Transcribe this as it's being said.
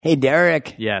Hey,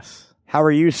 Derek. Yes. How are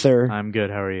you, sir? I'm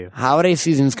good. How are you? Holiday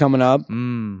season's coming up.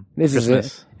 This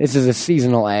Christmas. This is a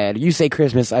seasonal ad. You say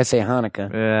Christmas, I say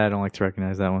Hanukkah. I don't like to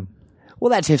recognize that one.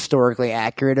 Well, that's historically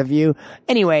accurate of you.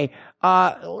 Anyway,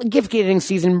 gift giving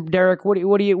season, Derek. What are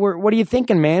you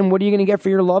thinking, man? What are you gonna get for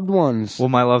your loved ones? Well,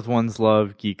 my loved ones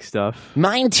love geek stuff.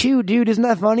 Mine too, dude. Isn't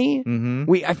that funny?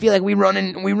 Mm-hmm. I feel like we run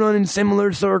in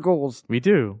similar circles. We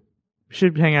do. We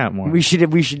should hang out more. We should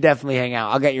definitely hang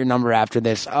out. I'll get your number after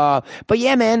this. But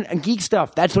yeah, man, geek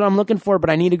stuff. That's what I'm looking for, but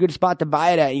I need a good spot to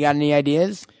buy it at. You got any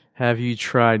ideas? Have you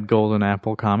tried Golden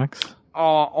Apple Comics?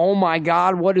 Oh my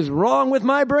God, what is wrong with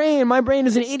my brain? My brain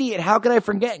is an idiot. How could I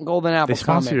forget Golden Apple They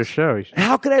sponsor Comics? your show.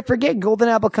 How could I forget Golden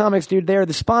Apple Comics, dude? They're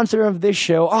the sponsor of this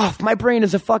show. Oh, my brain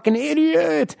is a fucking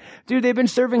idiot. Dude, they've been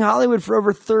serving Hollywood for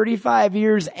over 35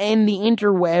 years and the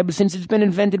interweb since it's been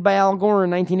invented by Al Gore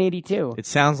in 1982. It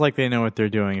sounds like they know what they're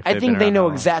doing. I think they know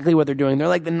exactly what they're doing. They're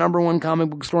like the #1 comic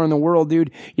book store in the world,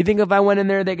 dude. You think if I went in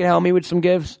there, they could help me with some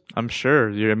gifts? I'm sure.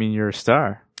 You're a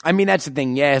star. I mean, that's the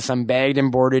thing. Yes, I'm Bagged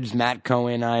and Boarded's Matt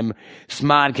Cohen. I'm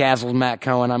Smodcastle's Matt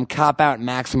Cohen. I'm Cop Out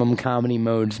Maximum Comedy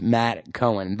Mode's Matt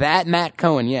Cohen. That Matt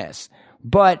Cohen, yes.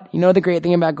 But, you know the great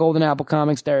thing about Golden Apple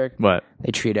Comics, Derek? What?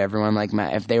 They treat everyone like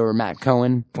Matt. If they were Matt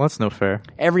Cohen, Well, that's no fair.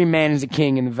 every man is a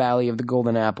king in the Valley of the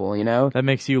Golden Apple, you know? That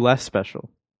makes you less special.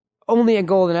 Only a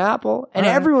Golden Apple. And All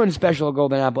right. everyone's special at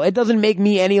Golden Apple. It doesn't make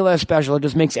me any less special. It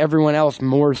just makes everyone else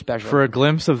more special. For a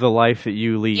glimpse of the life that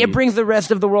you lead. It brings the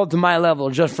rest of the world to my level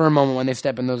just for a moment when they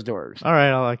step in those doors. All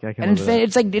right, I can And live with that.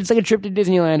 it's like a trip to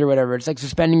Disneyland or whatever. It's like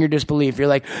suspending your disbelief. You're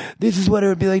like, this is what it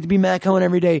would be like to be Matt Cohen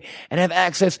every day and have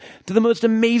access to the most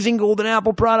amazing Golden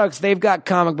Apple products. They've got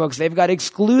comic books. They've got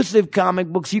exclusive comic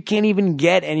books you can't even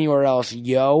get anywhere else,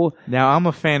 yo. Now, I'm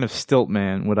a fan of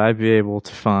Stiltman. Would I be able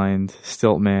to find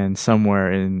Stiltman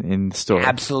somewhere in the store?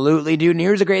 Absolutely, dude. And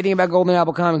here's the great thing about Golden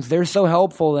Apple Comics. They're so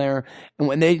helpful there. And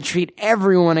when they treat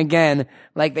everyone again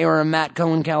like they were a Matt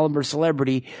Cohen caliber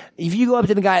celebrity, if you go up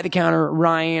to the guy at the counter,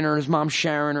 Ryan or his mom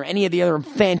Sharon or any of the other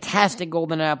fantastic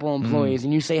Golden Apple employees,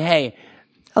 and you say, hey,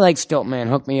 I like Stiltman,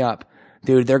 hook me up.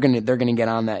 Dude, they're gonna get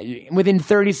on that. Within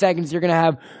 30 seconds, you're gonna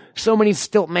have so many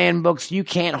Stiltman books, you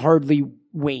can't hardly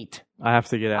wait. I have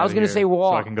to get out. I was gonna say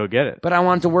walk, so I can go get it. But I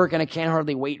want to work and I can't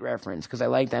hardly wait reference because I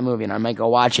like that movie and I might go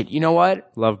watch it. You know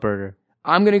what? Love Burger.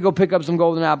 I'm going to go pick up some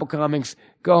Golden Apple Comics,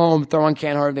 go home, throw on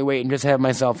Can't Hardly Wait, and just have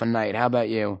myself a night. How about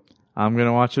you? I'm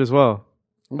gonna watch it as well.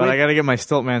 But I gotta get my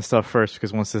Stiltman stuff first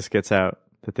because once this gets out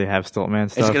that they have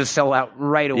Stiltman stuff, It's going to sell out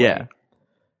right away. yeah.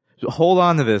 So hold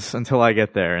on to this until I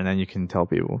get there, and then you can tell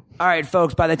people. All right,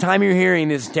 folks, by the time you're hearing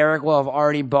this, Derek will have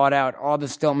already bought out all the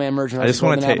Stiltman merchandise I just of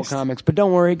wanna Golden Apple taste. Comics. But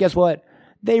don't worry, guess what?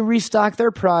 They restock their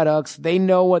products. They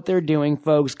know what they're doing,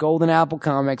 folks. Golden Apple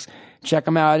Comics. Check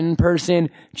them out in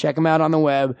person. Check them out on the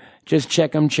web. Just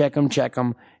check them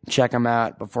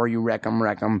out before you wreck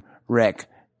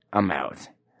them out.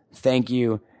 Thank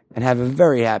you, and have a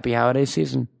very happy holiday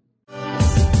season.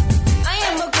 I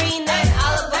am a green knight,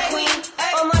 Oliver Queen,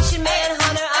 a Martian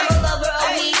manhunter, I'm a lover of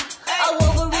weed. A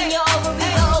Wolverine, your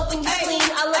ovaries are open, you clean.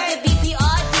 I love the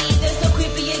BPRD, there's no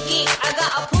creepier geek. I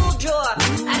got a pool drawer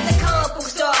at the comic book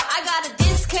store. I got a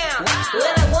discount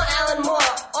when I want Alan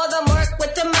Moore or the Merc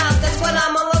with the mouth. That's what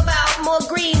I'm all about. More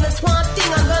green, the Swamp Thing.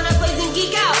 I'm gonna blaze and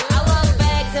geek out. I love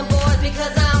bags and boards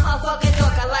because I'm a fucking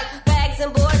dork. I like bags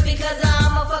and boards because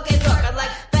I'm a fucking dork. I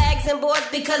like bags and boards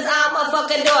because I'm a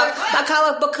fucking dork. My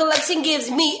comic book collection gives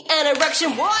me an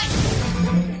erection.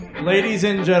 What? Ladies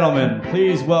and gentlemen,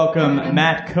 please welcome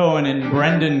Matt Cohen and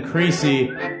Brendan Creasy,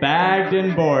 Bagged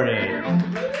and Boarded.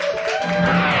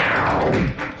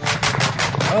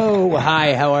 Oh,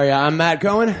 hi, how are you? I'm Matt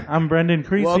Cohen. I'm Brendan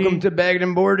Creasy. Welcome to Bagged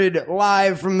and Boarded,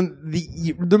 live from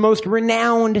the most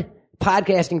renowned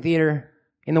podcasting theater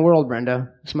in the world,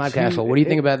 Brenda. Smodcastle. What do you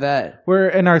think about that? We're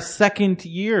in our second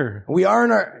year. We are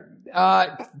in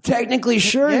our, technically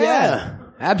sure, yeah.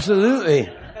 Absolutely.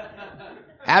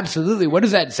 Absolutely. What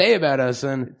does that say about us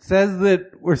then? It says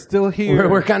that we're still here.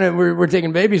 We're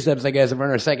taking baby steps, I guess, if we're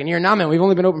in our second year. Nah, man, we've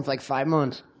only been open for like 5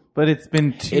 months. But it's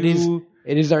been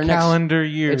It is our calendar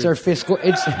years. It's our fiscal.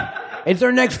 It's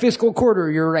our next fiscal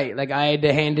quarter. You're right. Like I had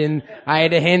to hand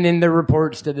in the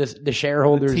reports to the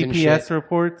shareholders and shit. TPS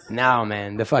reports. No,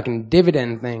 man, the fucking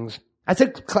dividend things. I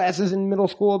took classes in middle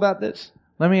school about this.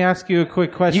 Let me ask you a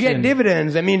quick question. You get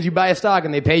dividends. That means you buy a stock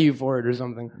and they pay you for it or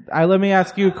something. Let me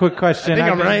ask you a quick question. I think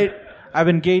I'm right. I've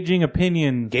been gauging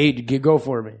opinions. Go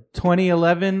for me.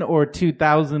 2011 or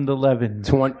 2011?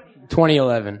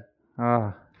 2011.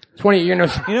 Ah. 20. You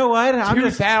know what? I'm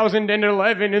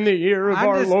 2011 in the year of our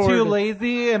Lord. I'm just too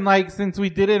lazy, and like since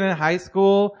we did it in high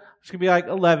school, I'm just gonna be like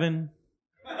 11.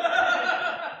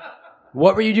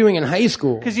 What were you doing in high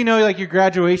school? Because like your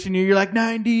graduation year, you're like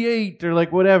 98 or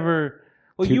like whatever.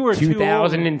 Well, you were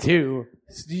 2002.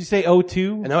 Did you say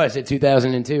 02? No, I said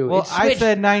 2002. Well, It switched. I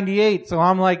said 98, so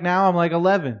I'm like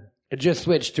 11. It just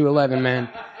switched to 11, man.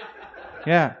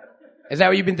 Yeah. Is that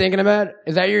what you've been thinking about?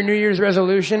 Is that your New Year's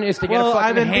resolution? Is to get a fucking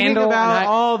I've been thinking handle? about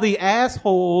all the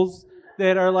assholes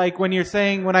that are like when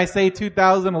I say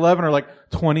 2011 or like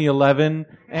 2011.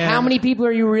 And How many people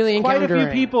are you really Quite a encountering?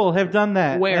 few people have done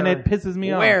that. Where? And it pisses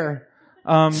me off. Where?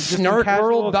 Just in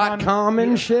casual Snarkworld.com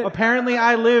and shit? Apparently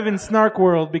I live in Snark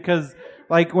World because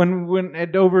like when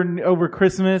over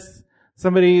Christmas,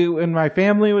 somebody in my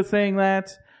family was saying that.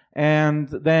 And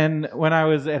then when I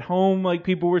was at home, like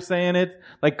people were saying it,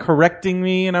 like correcting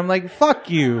me, and I'm like, fuck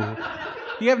you.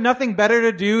 You have nothing better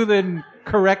to do than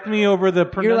correct me over the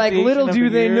You're like, pronunciation little of do the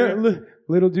they year. know,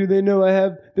 little do they know I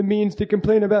have the means to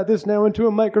complain about this now into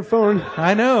a microphone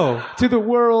I know. to the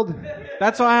world.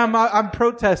 That's why I'm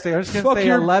protesting. I'm just going to say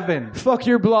 11. Fuck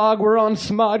your blog. We're on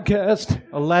Smodcast.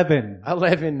 11.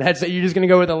 11. That's it. You're just gonna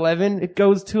go with 11? It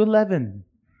goes to 11.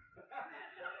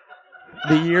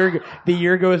 The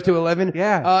year goes to 11?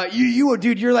 Yeah.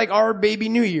 Dude, you're like our baby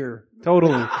New Year.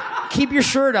 Totally. Keep your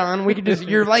shirt on. We could just,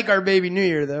 you're like our baby New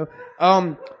Year though.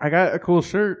 I got a cool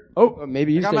shirt.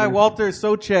 Maybe you I got my Walter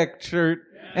Sobchak shirt.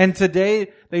 And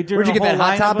today they did Where'd you a get whole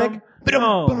that, Hot line of Topic? them.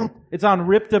 No. It's on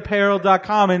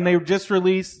rippedapparel.com and they just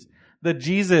released the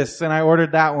Jesus and I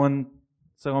ordered that one.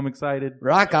 So I'm excited.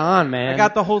 Rock on, man. I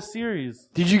got the whole series.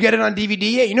 Did you get it on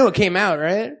DVD yet? You know it came out,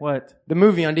 right? What? The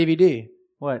movie on DVD.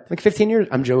 What? Like 15 years?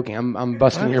 I'm joking. I'm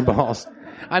busting your balls.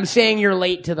 I'm saying you're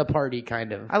late to the party,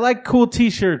 kind of. I like cool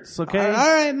t-shirts, okay?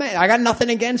 All right, man. I got nothing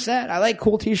against that. I like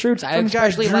cool t-shirts. I Some guy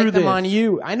especially drew like them this. on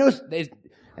you. I know,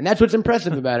 and that's what's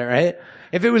impressive about it, right?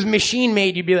 If it was machine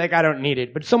made, you'd be like, I don't need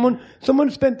it. But someone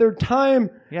spent their time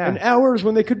and hours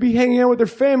when they could be hanging out with their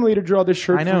family to draw this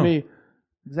shirt I know. for me.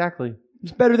 Exactly.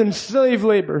 It's better than slave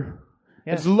labor.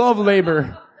 Yeah. It's love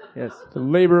labor. Yes. The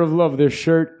labor of love, this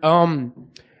shirt.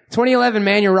 2011,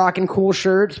 man, you're rocking cool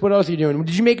shirts. What else are you doing?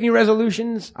 Did you make any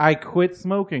resolutions? I quit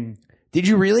smoking. Did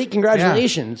you really?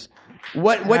 Congratulations.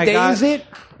 What day is it?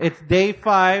 It's day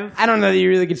 5. I don't know that you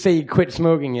really could say you quit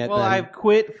smoking yet. Well, then. I've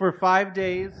quit for 5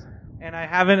 days, and I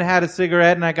haven't had a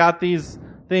cigarette, and I got these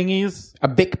thingies. A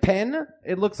Bic pen?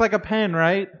 It looks like a pen,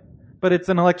 right? But it's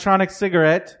an electronic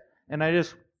cigarette, and I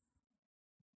just...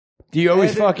 Do you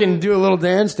always fucking do a little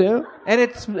dance too? And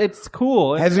it's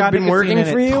cool. Has It's it got been nicotine working in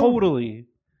it. for you? Totally.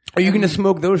 Are you going to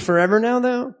smoke those forever now,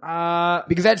 though? Well,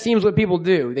 Because that seems what people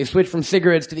do. They switch from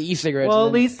cigarettes to the e-cigarettes. at and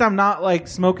then- least I'm not, like,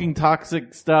 smoking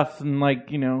toxic stuff and, like,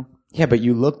 Yeah, but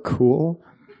you look cool.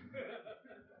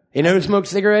 You know who smokes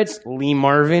cigarettes? Lee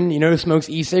Marvin. You know who smokes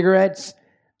e-cigarettes?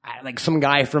 Like some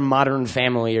guy from Modern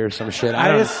Family or some shit.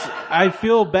 I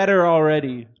feel better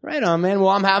already. Right on, man. Well,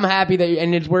 I'm happy that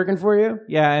and it's working for you.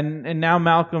 Yeah, and now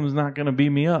Malcolm's not going to beat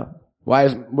me up. What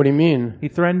do you mean? He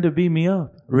threatened to beat me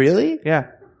up. Really? Yeah.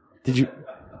 Did you?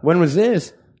 When was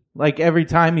this? Like every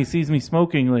time he sees me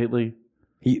smoking lately.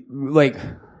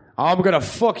 I'm gonna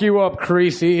fuck you up,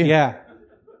 Creasy. Yeah.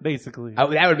 Basically.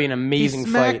 That would be an amazing He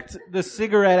smacked the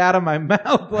cigarette out of my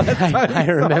mouth last time fight. he I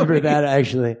saw remember me. that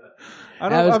actually.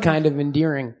 That was kind of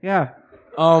endearing. Yeah.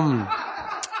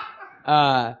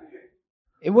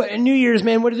 New Year's,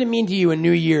 man, what does it mean to you, a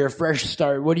new year, a fresh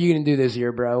start? What are you going to do this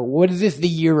year, bro? What is this the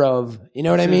year of? You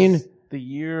know what I mean? The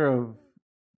year of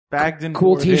bagged and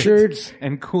Cool boarded t-shirts?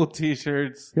 and cool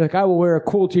t-shirts. You're like, I will wear a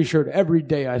cool t-shirt every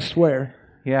day, I swear.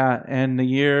 Yeah, and the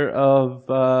year of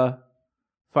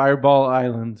Fireball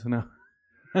Island. No.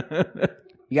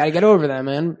 You got to get over that,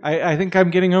 man. I think I'm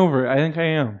getting over it. I think I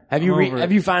am. Have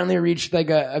you finally reached like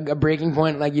a breaking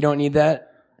point, like you don't need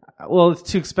that? Well, it's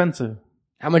too expensive.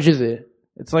 How much is it?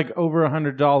 It's like over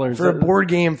 $100 For a board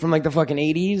game from like the fucking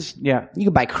 80s? Yeah. You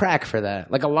could buy crack for that.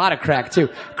 Like a lot of crack too.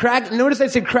 Crack, notice I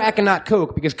said crack and not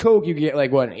coke, because coke you get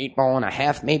like what, an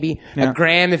 8.5 maybe? Yeah. A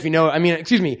gram if you know,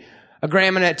 a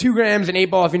gram and 2 grams, an 8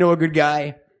 ball if you know a good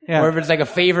guy. Yeah. Or if it's like a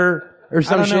favor or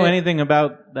some I don't shit. know anything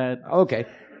about that. Okay.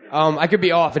 I could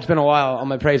be off. It's been a while on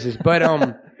my prices. But,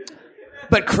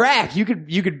 but crack, you could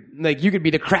be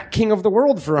the crack king of the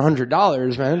world for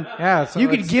 $100, man. Yeah. So You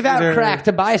could it's give out either- crack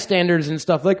to bystanders and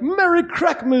stuff like Merry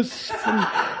Crackmas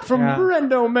from Yeah.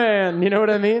 Brendo Man. You know what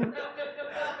I mean?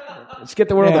 Let's get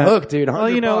the world Yeah. hooked, dude. Well,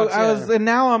 $100, and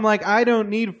now I'm like, I don't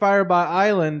need Fireball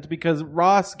Island because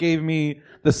Ross gave me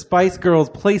the Spice Girls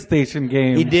PlayStation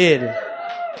game. He did.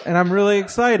 And I'm really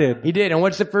excited. He did. And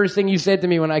what's the first thing you said to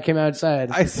me when I came outside?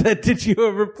 I said, did you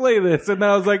ever play this? And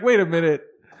I was like, wait a minute.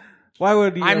 Why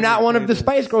would you I'm ever not one play of the this?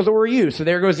 Spice Girls, or were you? So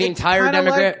there goes the entire Kinda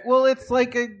demographic. like- well, it's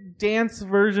like a dance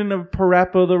version of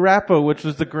Parappa the Rappa, which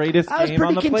was the greatest I was game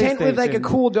on pretty the content PlayStation. with like a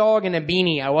cool dog and a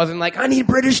beanie. I wasn't like, I need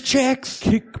British chicks.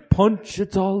 Kick, punch,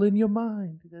 it's all in your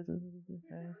mind.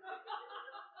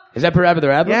 Is that Parappa the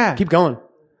Rappa? Yeah. Keep going.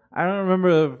 I don't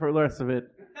remember the rest of it.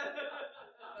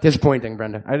 Disappointing,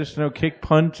 Brenda. I just know kick,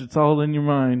 punch, it's all in your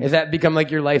mind. Has that become like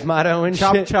your life motto and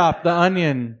Chop, shit? chop, the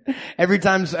onion. Every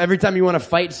time you want to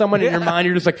fight someone in your mind,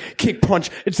 you're just like, kick, punch,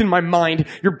 it's in my mind,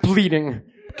 you're bleeding.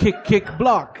 Kick, kick,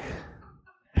 block.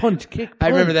 Punch, kick, punch. I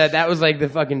remember that. That was like the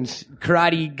fucking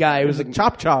karate guy who was like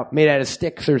Chop, chop. made out of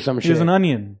sticks or some shit. He was an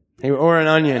onion. Or an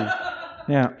onion.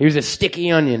 Yeah. He was a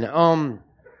sticky onion.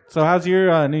 So how's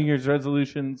your New Year's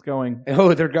resolutions going?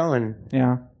 Oh, they're going.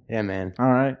 Yeah. Yeah, man. All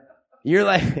right. You're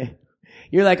like,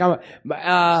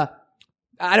 I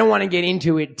don't want to get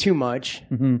into it too much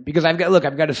because I've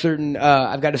got a certain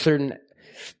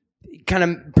kind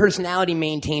of personality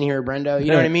maintain here, Brendo. You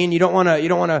know what I mean? You don't want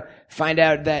to find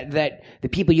out that the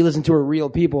people you listen to are real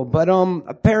people, but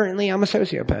apparently I'm a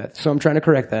sociopath, so I'm trying to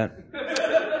correct that.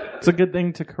 It's a good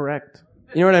thing to correct.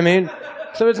 You know what I mean?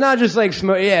 So it's not just like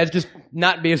it's just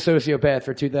not be a sociopath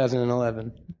for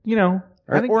 2011. You know,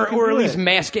 I think you can or do at least it.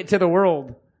 mask it to the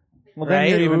world. Well, then right?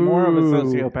 you're even more of a Ooh.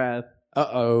 sociopath.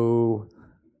 Uh-oh.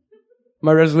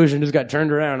 My resolution just got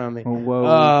turned around on me. Oh,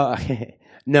 whoa.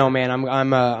 No, man,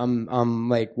 I'm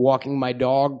like walking my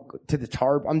dog to the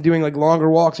tarp. I'm doing like longer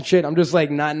walks and shit. I'm just like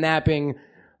not napping.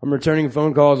 I'm returning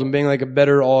phone calls. I'm being like a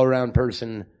better all-around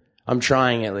person. I'm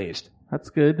trying at least. That's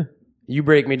good. You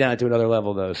break me down to another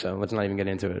level though, so let's not even get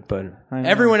into it. But I know.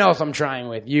 everyone else I'm trying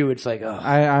with. You, it's like, oh.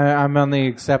 I'm on the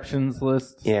exceptions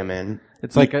list. Yeah, man.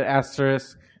 It's like an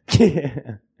asterisk.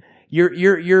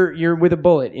 You're with a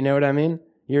bullet. You know what I mean?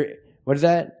 What is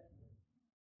that?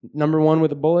 Number one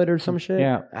with a bullet or some shit?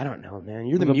 Yeah. I don't know, man.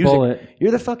 You're the With a music. bullet.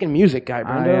 You're the fucking music guy,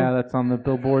 Brendo. Yeah, that's on the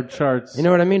Billboard charts. You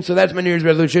know what I mean? So that's my New Year's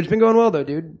resolution. It's been going well though,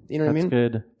 dude. You know what I mean?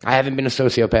 That's good. I haven't been a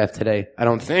sociopath today. I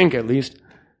don't think, at least.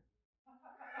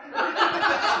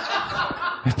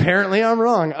 Apparently I'm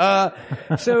wrong.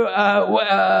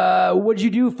 What'd you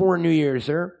do for New Year's,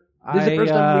 sir? This is the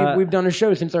first time we've done a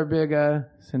show since our big,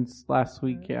 Since last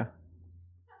week, yeah.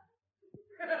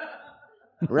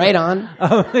 right on.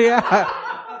 Oh, yeah.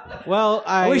 Well,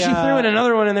 I wish you threw in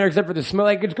another one in there except for the smoke.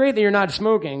 Like, it's great that you're not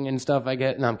smoking and stuff. I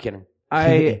get. No, I'm kidding.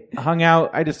 I hung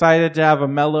out. I decided to have a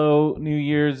mellow New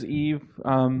Year's Eve.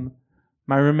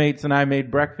 My roommates and I made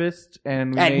breakfast,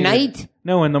 and we At made night?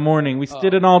 No, in the morning. We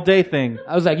did an all-day thing.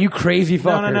 I was like, you crazy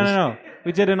fuckers. No.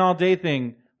 We did an all-day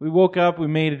thing. We woke up, we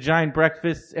made a giant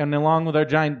breakfast, and along with our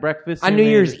giant breakfast, On we New made-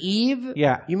 Year's Eve?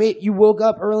 Yeah. You woke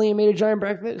up early and made a giant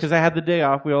breakfast? because I had the day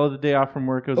off. We all had the day off from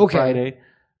work. It was Okay. a Friday.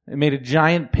 I made a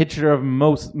giant pitcher of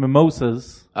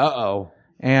mimosas, Uh-oh.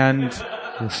 and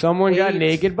Someone got Ate.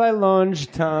 naked by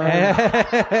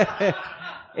lunchtime.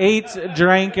 ate,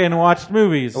 drank, and watched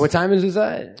movies. What time is this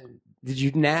at? Did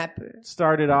you nap?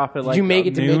 Started off at like you make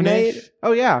it to noonish. midnight?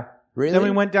 Oh yeah. Really? Then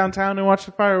we went downtown and watched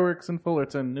the fireworks in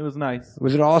Fullerton. It was nice.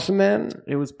 Was it awesome, man?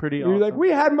 It was pretty You're awesome. like, we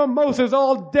had mimosas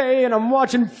all day and I'm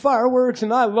watching fireworks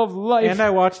and I love life. And I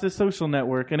watched The Social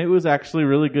Network, and it was actually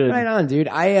really good. Right on, dude.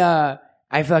 I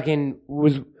fucking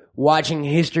was watching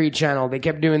History Channel. They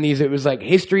kept doing these. It was like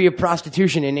History of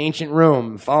Prostitution in Ancient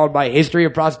Rome, followed by History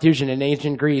of Prostitution in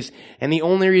Ancient Greece. And the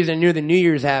only reason I knew the New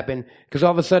Year's happened, because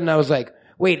all of a sudden I was like,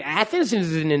 wait, Athens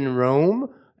isn't in Rome?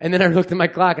 And then I looked at my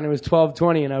clock and it was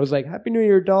 12:20 and I was like, Happy New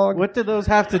Year, dog. What do those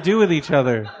have to do with each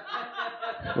other?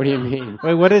 What do you mean?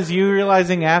 Wait, what is you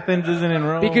realizing Athens isn't in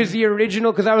Rome?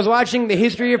 Because I was watching the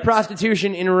History of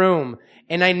Prostitution in Rome,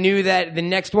 and I knew that the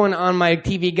next one on my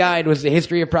TV guide was the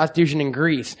History of Prostitution in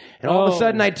Greece. And all of a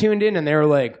sudden I tuned in and they were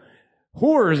like,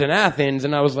 whores in Athens,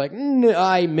 and I was like,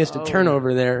 I missed a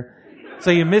turnover there. So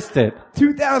you missed it.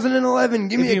 2011,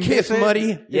 give me If a you kiss, miss it-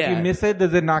 muddy. If you miss it,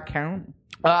 does it not count?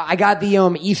 I got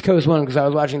the East Coast one because I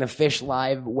was watching the Fish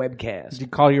Live webcast. Did you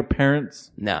call your parents?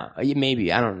 No,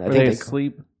 maybe, I don't know. I Were think they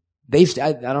they asleep?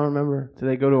 I don't remember. Did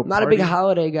they go to a I'm not a party? big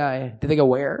holiday guy. Did they go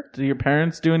where? Do your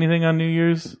parents do anything on New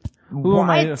Year's? What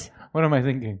am I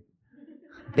thinking?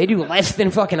 They do less than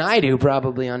fucking I do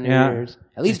probably on New Yeah. Year's.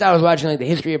 At least I was watching like the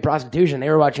History of Prostitution. They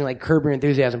were watching like Curb Your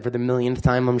Enthusiasm for the millionth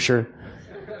time, I'm sure.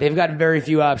 They've got very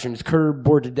few options. Curb,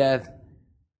 Bored to Death,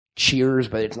 Cheers,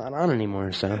 but it's not on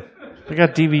anymore, so. They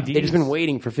got DVDs. They've just been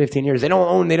waiting for 15 years. They don't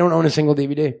own a single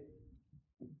DVD.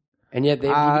 And yet they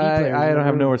have DVD players. I don't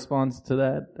have no response to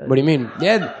that. What do you mean?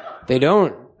 Yeah, they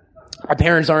don't. Our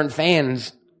parents aren't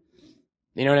fans.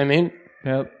 You know what I mean?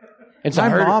 Yep. It's My a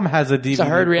hard, mom has a DVD. It's a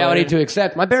hard reality player. to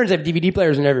accept. My parents have DVD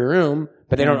players in every room,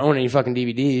 but they don't own any fucking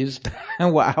DVDs.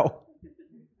 Wow.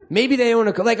 Maybe they own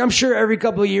like I'm sure every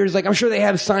couple of years, like I'm sure they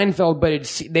have Seinfeld,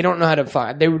 but they don't know how to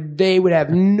find. They would have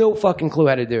no fucking clue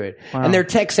how to do it, and they're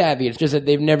tech savvy. It's just that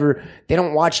they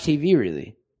don't watch TV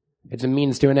really. It's a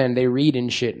means to an end. They read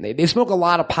and shit. And they smoke a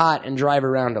lot of pot and drive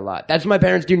around a lot. That's what my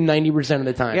parents do 90% of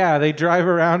the time. Yeah, they drive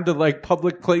around to like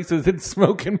public places and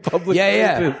smoke in public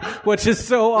places, which is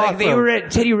so awesome. Like they were at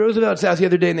Teddy Roosevelt's house the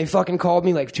other day and they fucking called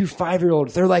me like 2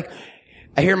 5-year-olds. They're like,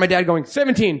 I hear my dad going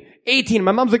 17, 18.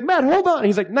 My mom's like, Matt, hold on.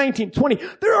 He's like 19, 20.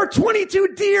 There are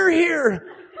 22 deer here.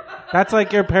 That's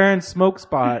like your parents' smoke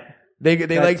spot. They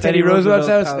like Teddy Roosevelt's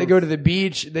house. They go to the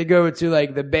beach. They go to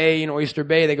like the bay in Oyster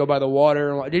Bay. They go by the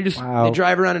water. They just they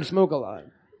drive around and smoke a lot.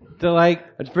 They're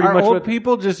like, that's pretty are much old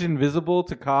people just invisible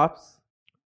to cops?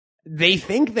 They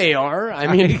think they are.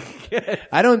 I mean,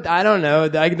 I don't know.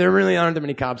 There really aren't that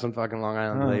many cops on fucking Long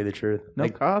Island, to tell you the truth. No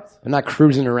cops? I'm not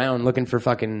cruising around looking for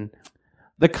fucking...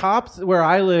 The cops where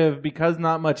I live, because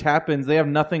not much happens, they have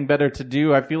nothing better to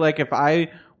do. I feel like if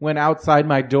I went outside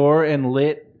my door and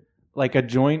lit like a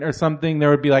joint or something, there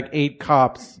would be like 8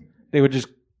 cops. They would just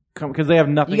come because they have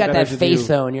nothing. You got better that to face do.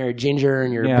 though, and you're a ginger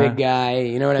and you're a big guy.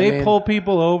 You know what I mean? They pull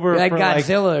people over. You're like for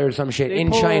Godzilla or some shit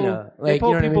in China. Like, they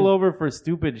pull you know people what I mean? over for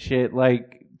stupid shit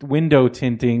like window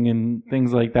tinting and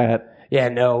things like that. Yeah,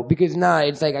 no, because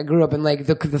it's like I grew up in like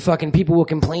the fucking people will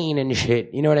complain and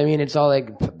shit. You know what I mean? It's all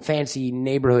like fancy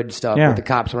neighborhood stuff with the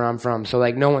cops where I'm from. So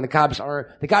like the cops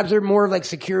are more like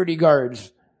security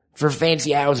guards for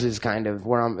fancy houses kind of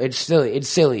where it's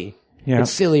silly. Yeah.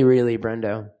 It's silly really,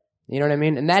 Brendo. You know what I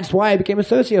mean? And that's why I became a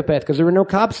sociopath because there were no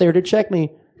cops there to check me.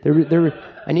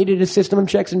 I needed a system of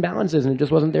checks and balances and it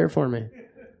just wasn't there for me.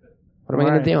 What am I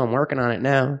going to do? I'm working on it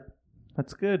now.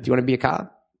 That's good. Do you want to be a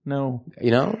cop? No.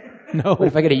 You know? No. What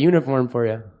if I get a uniform for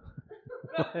you?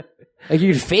 Like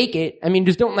you could fake it. I mean,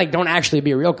 just don't actually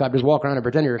be a real cop. Just walk around and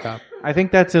pretend you're a cop. I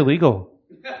think that's illegal.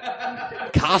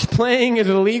 Cosplaying is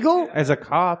illegal? As a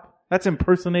cop, that's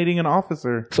impersonating an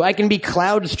officer. So I can be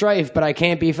Cloud Strife, but I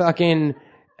can't be fucking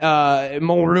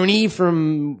Mulrooney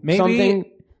from something?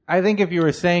 I think if you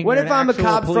were saying what you're if an I'm a actual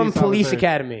cop from Police officer,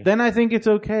 Academy? Then I think it's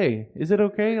okay. Is it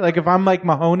okay? Like if I'm like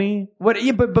Mahoney? What?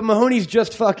 Yeah, but Mahoney's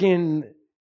just fucking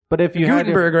But if you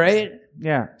Gutenberg, right?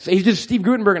 Yeah. So he's just Steve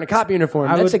Gutenberg in a cop uniform.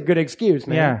 That's a good excuse,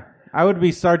 man. Yeah. I would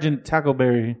be Sergeant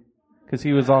Tackleberry because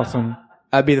he was awesome.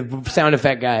 I'd be the sound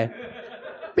effect guy.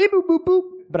 Beep boop boop boop.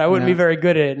 But I wouldn't be very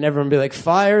good at it, and everyone would be like,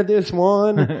 "Fire this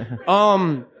one."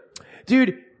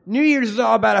 Dude. New Year's is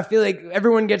all about, I feel like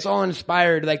everyone gets all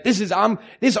inspired. Like this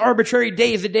arbitrary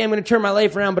day is the day I'm going to turn my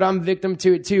life around, but I'm a victim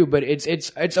to it too. But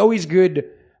it's always good.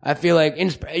 I feel like,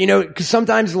 cause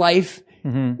sometimes life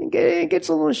it gets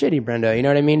a little shitty, Brenda. You know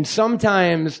what I mean?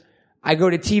 Sometimes I go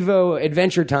to TiVo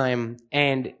Adventure Time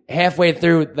and halfway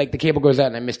through, like the cable goes out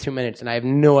and I miss 2 minutes and I have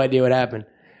no idea what happened.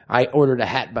 I ordered a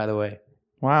hat, by the way.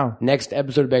 Wow. Next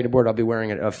episode of Bag to Board, I'll be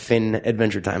wearing a Finn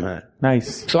Adventure Time hat.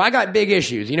 Nice. So I got big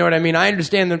issues. You know what I mean? I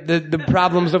understand the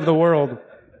problems of the world.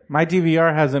 My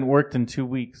DVR hasn't worked in 2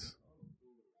 weeks.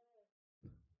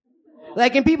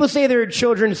 Like, and people say there are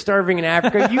children starving in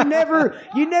Africa. You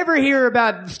never hear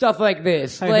about stuff like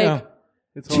this. I like, know.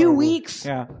 It's 2 horrible. weeks?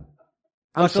 Yeah.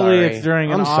 I'm Luckily, sorry. it's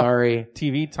during an off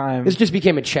TV time. This just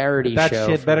became a charity that show.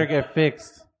 That shit better get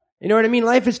fixed. You know what I mean?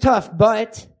 Life is tough,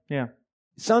 but yeah.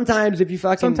 Sometimes if you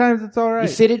sometimes it's all right. You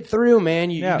sit it through, man.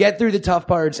 You get through the tough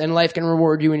parts, and life can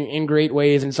reward you in great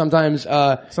ways. And sometimes, you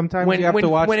have to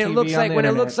watch when it TV looks on like the when it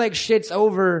internet. looks like shit's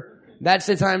over, that's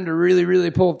the time to really,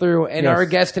 really pull through. And our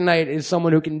guest tonight is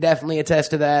someone who can definitely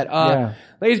attest to that.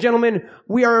 Ladies and gentlemen,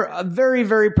 we are very,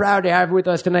 very proud to have with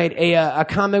us tonight a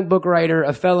comic book writer,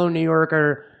 a fellow New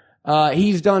Yorker.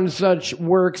 He's done such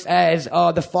works as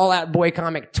the Fallout Boy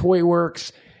comic Toy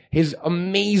Works. His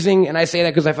amazing, and I say that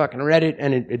because I fucking read it,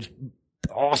 and it's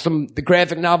awesome. The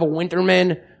graphic novel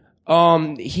Wintermen.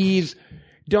 He's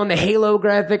done the Halo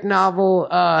graphic novel.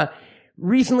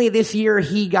 Recently this year,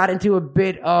 he got into a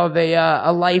bit of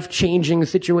a life-changing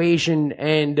situation,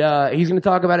 and he's going to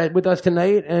talk about it with us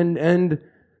tonight, and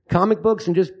comic books,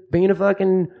 and just being a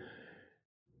fucking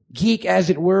geek, as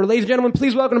it were. Ladies and gentlemen,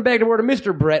 please welcome back to word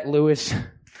Mr. Brett Lewis.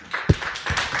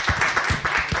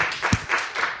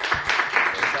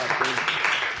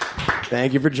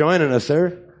 Thank you for joining us,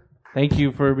 sir. Thank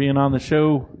you for being on the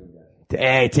show.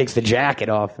 Hey, he takes the jacket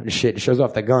off and shit. Shows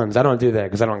off the guns. I don't do that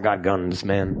because I don't got guns,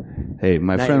 man. Hey,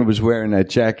 my friend was wearing that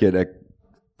jacket at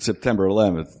September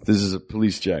 11th. This is a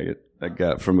police jacket I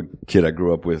got from a kid I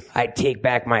grew up with. I take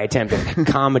back my attempt at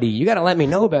comedy. You got to let me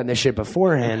know about this shit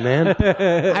beforehand, man.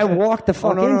 I walked the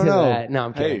fuck into that. No,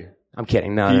 I'm kidding. Hey, I'm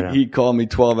kidding. No. He called me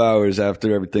 12 hours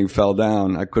after everything fell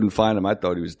down. I couldn't find him. I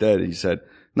thought he was dead. He said,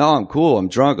 "No, I'm cool. I'm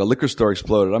drunk. A liquor store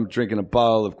exploded. I'm drinking a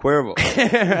bottle of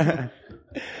Cuervo."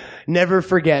 Never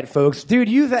forget, folks. Dude,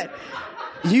 you've had,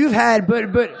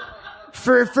 but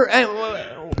for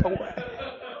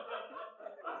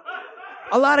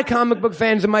a lot of comic book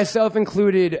fans, and myself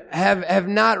included, have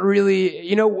not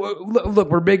really, look,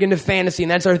 we're big into fantasy,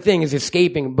 and that's our thing, is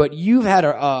escaping, but you've had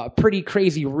a pretty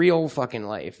crazy real fucking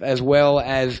life, as well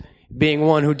as being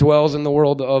one who dwells in the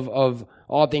world of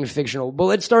all things fictional. But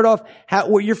let's start off,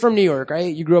 you're from New York,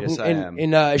 right? You grew up Yes, I am.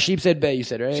 in Sheepshead Bay, you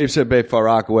said, right? Sheepshead Bay, Far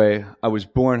Rockaway. I was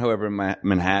born, however, in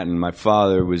Manhattan. My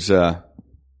father was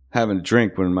having a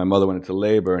drink when my mother went into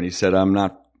labor, and he said, "I'm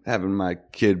not having my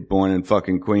kid born in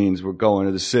fucking Queens. We're going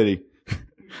to the city.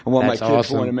 I want That's my kid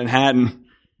awesome. born in Manhattan."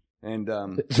 And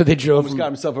So they drove almost got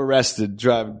himself arrested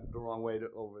driving the wrong way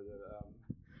over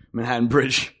the Manhattan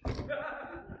Bridge.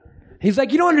 He's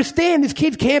like, "You don't understand. This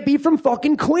kid can't be from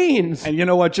fucking Queens." And you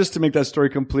know what? Just to make that story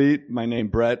complete, my name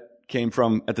Brett came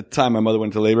from, at the time my mother went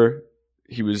into labor,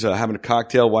 he was having a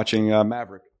cocktail watching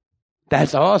Maverick.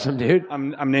 That's awesome, dude.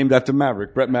 I'm named after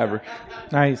Maverick, Brett Maverick.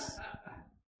 Nice.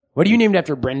 What are you named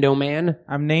after, Brendo Man?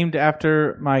 I'm named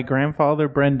after my grandfather,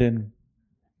 Brendan.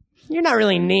 You're not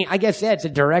really named. I guess, yeah, it's a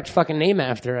direct fucking name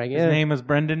after, I guess. His name is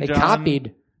Brendan They John.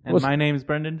 copied. And Was my name's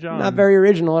Brendan John. not very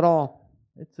original at all.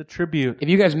 It's a tribute. If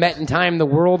you guys met in time, the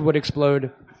world would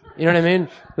explode. You know what I mean?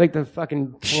 Like the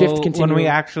fucking shift Well, continuum. when we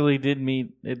actually did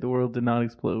meet, the world did not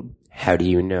explode. How do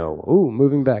you know? Ooh,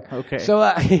 moving back. Okay.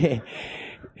 So,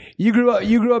 you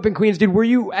grew up in Queens, dude. Were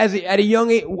you, at a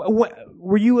young age,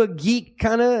 were you a geek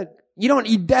kind of?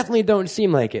 You definitely don't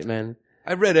seem like it, man.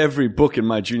 I read every book in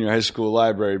my junior high school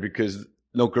library because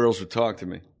no girls would talk to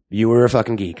me. You were a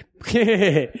fucking geek.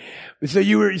 That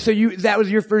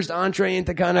was your first entree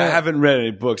into kind I of. haven't read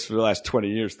any books for the last 20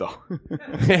 years, though.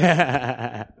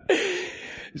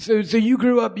 So you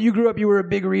grew up, you were a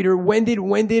big reader. When did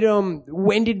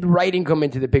writing come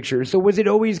into the picture? So was it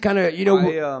always kind of,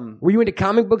 were you into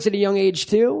comic books at a young age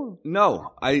too?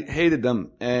 No, I hated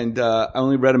them, and I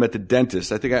only read them at the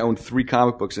dentist. I think I owned 3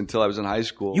 comic books until I was in high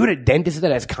school. You had a dentist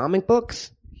that has comic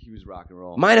books? He was rock and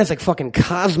roll. Mine has like fucking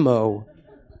Cosmo.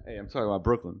 Hey, I'm talking about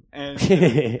Brooklyn. And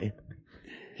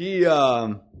he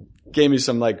gave me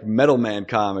some like Metal Man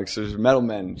comics. There's Metal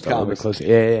Man A little bit comics. closer.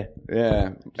 Yeah. Yeah.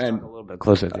 And A little bit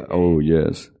closer. oh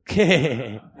yes.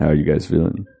 How are you guys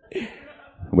feeling?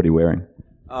 What are you wearing?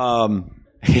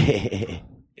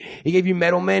 He gave you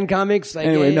Metal Man comics? Like,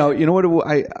 Anyway, yeah. no, you know what?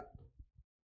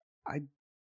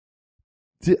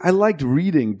 I liked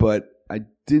reading, but I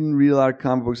didn't read a lot of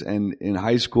comic books. And in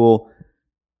high school,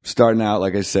 starting out,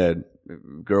 like I said,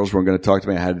 girls weren't going to talk to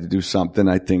me. I had to do something.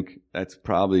 I think that's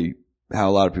probably how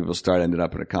a lot of people ended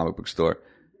up in a comic book store.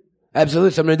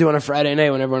 Absolutely. Something to do on a Friday night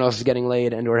when everyone else is getting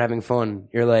laid and we're having fun.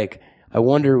 You're like, I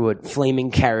wonder what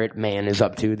Flaming Carrot Man is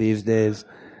up to these days.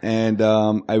 And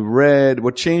I read,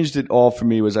 what changed it all for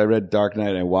me was I read Dark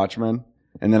Knight and Watchmen.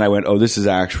 And then I went, oh, this is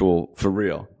actual, for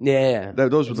real. Yeah.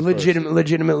 Those were the legitimate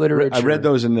literature. I read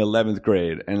those in the 11th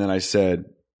grade. And then I said,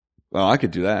 well, I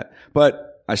could do that.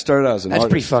 But I started out as an That's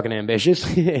artist. pretty fucking ambitious.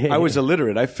 I was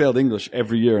illiterate. I failed English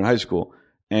every year in high school.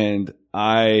 And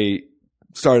I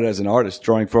started as an artist,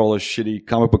 drawing for all those shitty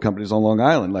comic book companies on Long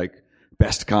Island, like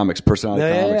Best Comics, Personality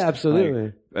Comics. Yeah,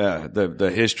 absolutely. Like,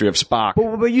 the history of Spock.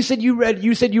 But you said you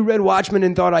read Watchmen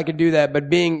and thought I could do that. But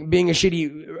being a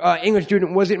shitty English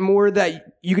student, was it more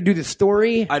that you could do the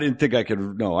story? I didn't think I could.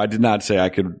 No, I did not say I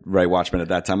could write Watchmen at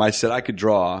that time. I said I could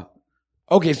draw.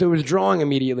 Okay, so it was drawing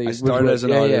immediately. I started as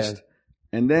an artist.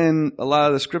 And then a lot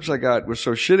of the scripts I got were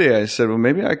so shitty, I said, well,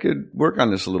 maybe I could work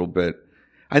on this a little bit.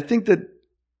 I think that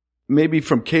maybe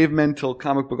from cavemen till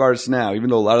comic book artists now, even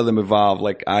though a lot of them evolved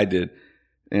like I did,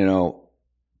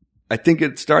 I think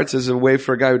it starts as a way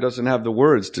for a guy who doesn't have the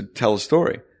words to tell a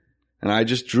story. And I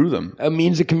just drew them. A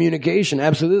means of communication,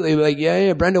 absolutely. Like,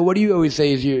 yeah. Brenda, what do you always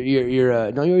say is don't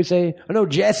you always say, oh no,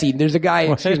 Jesse, there's a guy,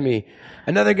 excuse me.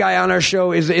 Another guy on our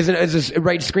show is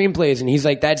writes screenplays, and he's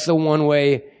like, that's the one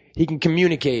way he can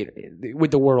communicate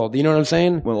with the world. You know what I'm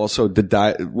saying? Well, also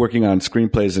working on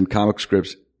screenplays and comic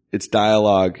scripts, it's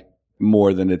dialogue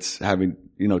more than it's having,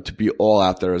 to be all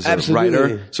out there as a Absolutely.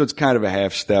 writer. So it's kind of a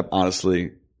half step,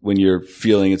 honestly, when you're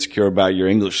feeling insecure about your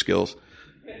English skills.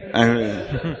 I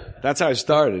mean, that's how I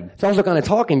started. It's also kind of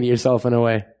talking to yourself in a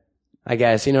way, I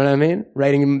guess. You know what I mean?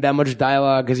 Writing that much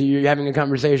dialogue because you're having a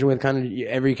conversation with kind of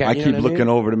every character. I keep looking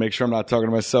over to make sure I'm not talking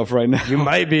to myself right now. You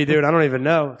might be, dude. I don't even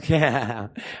know. Yeah.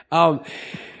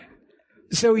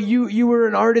 So you were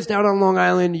an artist out on Long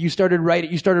Island. You started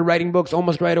writing books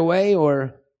almost right away,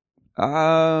 or?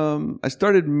 I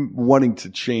started wanting to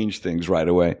change things right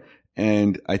away,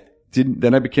 and I didn't.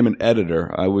 Then I became an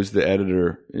editor. I was the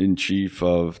editor in chief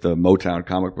of the Motown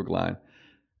comic book line.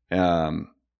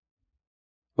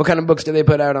 What kind of books did they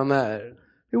put out on that?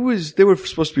 They were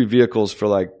supposed to be vehicles for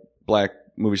like black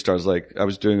movie stars. Like I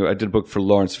did a book for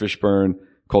Lawrence Fishburne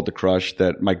called The Crush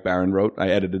that Mike Barron wrote. I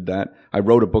edited that. I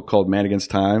wrote a book called Man Against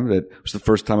Time. That was the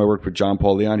first time I worked with John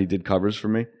Paul Leon. He did covers for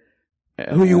me.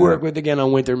 Who you work with again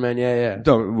on Winterman? Yeah.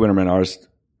 Winterman artist,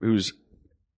 who's,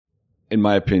 in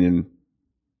my opinion,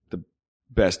 the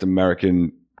best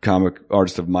American comic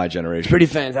artist of my generation. Pretty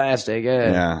fantastic.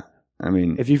 Yeah. Yeah. I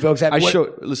mean, If you folks have, I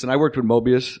worked with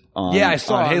Mobius on, Yeah, I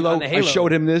saw on on Halo. the Halo. I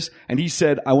showed him this and he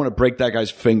said, I want to break that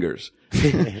guy's fingers.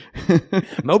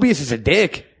 Mobius is a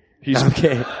dick. He's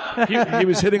Okay. he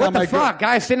was hitting What on the my fuck?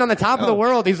 Guy's sitting on the top of the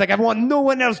world. He's like, I want no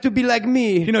one else to be like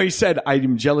me. You know, he said,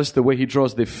 I'm jealous the way he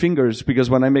draws the fingers because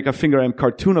when I make a finger, I'm a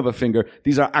cartoon of a finger.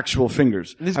 These are actual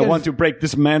fingers. This I guy's- want to break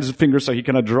this man's finger so he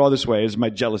cannot draw this way is my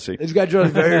jealousy. This guy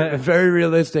draws very, very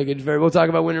realistic. It's very. We'll talk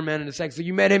about Winterman in a sec. So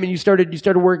you met him and you started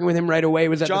working with him right away.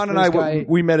 Was that John the and I, first guy?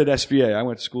 we met at SVA. I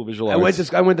went to school of visual I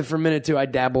arts. went there for a minute too. I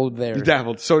dabbled there. You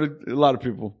dabbled. So did a lot of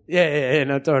people. Yeah,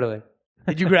 no, totally.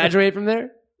 Did you graduate from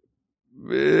there?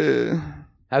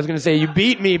 I was gonna say you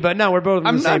beat me, but no, we're both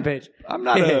on the same page. I'm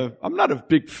not a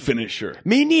big finisher.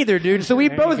 Me neither, dude. So we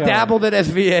both go. dabbled at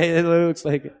SVA. It looks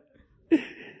like it.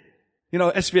 You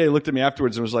know, SVA looked at me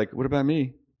afterwards and was like, what about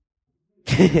me?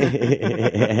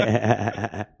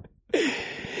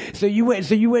 So you went,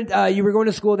 you were going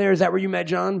to school there. Is that where you met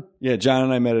John? Yeah, John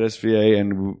and I met at SVA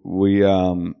and we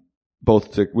were in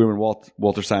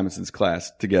Walter Simonson's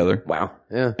class together. Wow.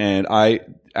 Yeah. And I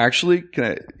actually,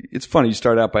 it's funny, you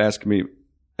started out by asking me,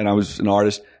 and I was an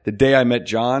artist. The day I met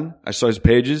John, I saw his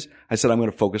pages, I said, I'm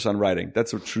going to focus on writing.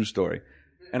 That's a true story.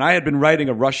 And I had been writing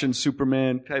a Russian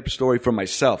Superman type story for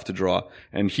myself to draw.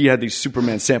 And he had these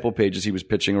Superman sample pages he was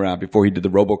pitching around before he did the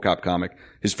RoboCop comic,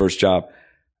 his first job.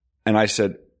 And I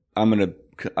said, I'm going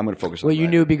to focus on Well, you writing.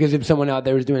 knew because if someone out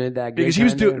there was doing it that good. Because he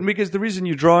was because the reason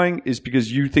you're drawing is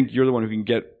because you think you're the one who can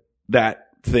get that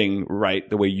thing right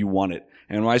the way you want it.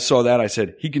 And when I saw that, I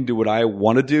said, he can do what I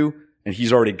want to do, and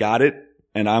he's already got it,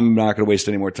 and I'm not going to waste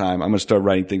any more time. I'm going to start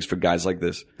writing things for guys like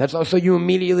this. That's also you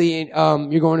immediately.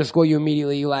 You're going to school. You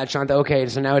immediately latch on to okay.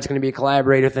 So now it's going to be a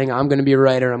collaborator thing. I'm going to be a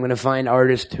writer. I'm going to find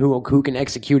artists who can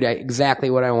execute exactly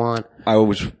what I want. I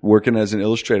was working as an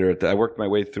illustrator. I worked my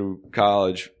way through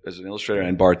college as an illustrator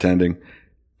and bartending,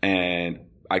 and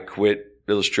I quit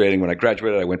illustrating when I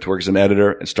graduated. I went to work as an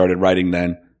editor and started writing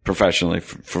then professionally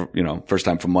for first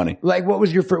time for money. Like, what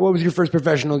was your first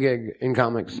professional gig in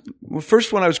comics? Well,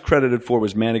 first one I was credited for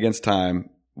was Man Against Time,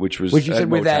 which was Which you at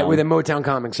said with Motown. with a Motown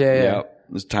Comics. Yeah. Yeah, it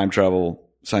was time travel,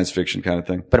 science fiction kind of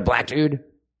thing. But a black dude.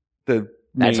 The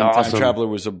That's main awesome. time traveler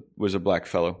was a black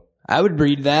fellow. I would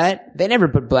read that. They never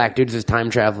put black dudes as time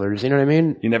travelers. You know what I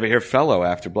mean? You never hear fellow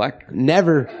after black.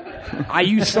 Never.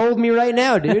 You sold me right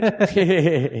now,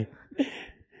 dude.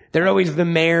 They're always the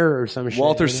mayor or some shit.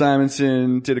 Walter you know?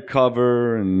 Simonson did a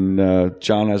cover, and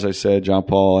John, as I said, John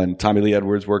Paul and Tommy Lee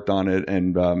Edwards worked on it,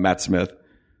 and Matt Smith.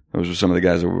 Those were some of the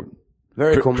guys that were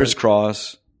Very cool. Chris man.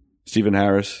 Cross, Stephen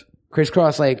Harris. Chris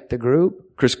Cross, like the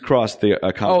group. Chris Cross, the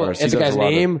comic Oh, artist. that's He the does guy's a lot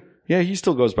of- name? Yeah, he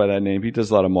still goes by that name. He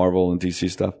does a lot of Marvel and DC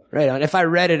stuff. Right on. If I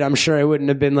read it, I'm sure I wouldn't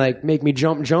have been like, make me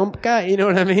jump guy. You know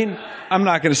what I mean? I'm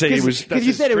not going to say he was. Because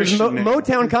you said it was Christian name.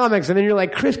 Motown Comics, and then you're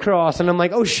like crisscross, and I'm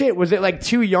like, oh shit, was it like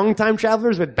two young time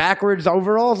travelers with backwards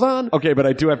overalls on? Okay, but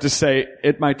I do have to say,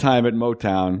 at my time at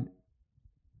Motown,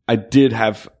 I did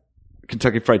have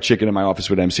Kentucky Fried Chicken in my office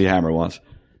with MC Hammer once.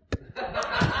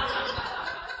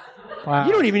 Wow.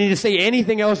 You don't even need to say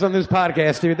anything else on this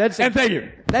podcast, dude. That's And thank you.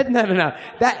 No.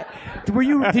 Were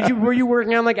you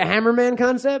working on like a Hammerman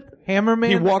concept? Hammerman.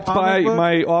 He the walked comic by book?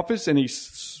 my office and he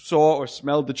saw or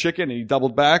smelled the chicken and he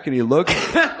doubled back and he looked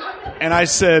and I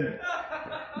said,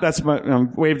 "That's my."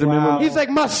 Waved him Wow. in. He's like,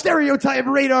 my stereotype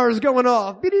radar is going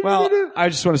off. Well, I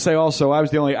just want to say also, I was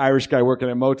the only Irish guy working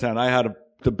at Motown. I had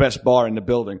the best bar in the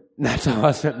building. That's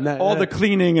awesome. All the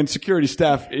cleaning and security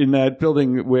staff in that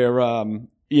building where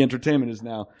E Entertainment is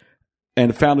now, and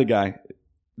the Family Guy,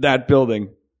 that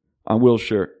building on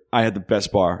Wilshire, I had the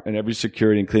best bar, and every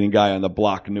security and cleaning guy on the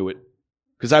block knew it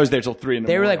because I was there till 3 in the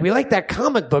They were morning. like, we like that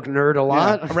comic book nerd a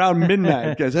lot. Yeah, around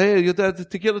midnight. Guys, hey, you got the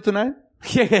tequila tonight?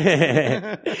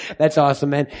 That's awesome,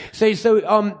 man. So,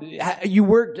 you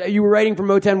were writing for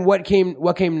Motown. What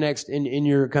came next in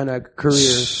your kind of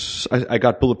career? I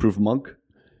got Bulletproof Monk.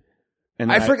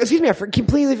 And I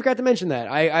completely forgot to mention that.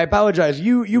 I apologize.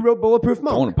 You wrote Bulletproof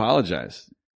Monk. don't apologize.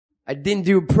 I didn't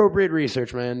do appropriate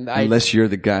research, man. Unless you're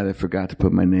the guy that forgot to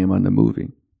put my name on the movie.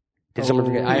 Did someone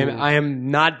forget? I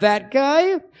am not that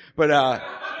guy. But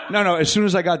no. As soon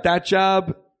as I got that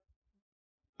job,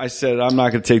 I said I'm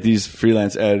not going to take these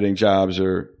freelance editing jobs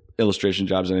or illustration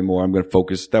jobs anymore. I'm going to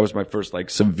focus. That was my first like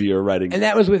severe writing. And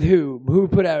that was with who? Who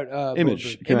put out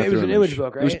Image. It was an Image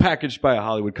book, right? It was packaged by a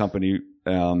Hollywood company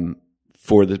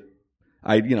for the.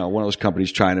 One of those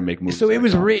companies trying to make movies. So it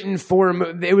was written for.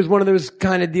 It was one of those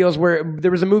kind of deals where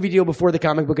there was a movie deal before the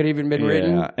comic book had even been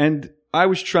written. Yeah, and I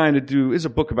was trying to do. It's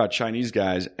a book about Chinese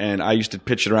guys, and I used to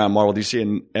pitch it around Marvel, DC,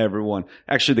 and everyone.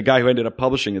 Actually, the guy who ended up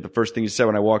publishing it, the first thing he said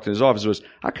when I walked in his office was,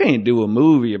 "I can't do a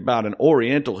movie about an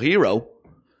Oriental hero."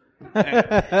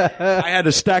 I had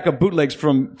a stack of bootlegs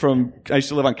from. I used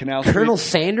to live on Canal Street. Colonel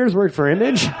Sanders worked for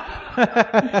Image.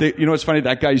 You know what's funny?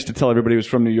 That guy used to tell everybody he was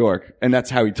from New York, and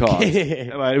that's how he talked.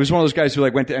 It was one of those guys who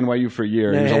like went to NYU for a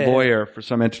year. He was a lawyer for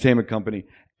some entertainment company,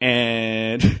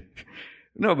 and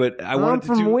no, but I'm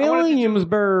from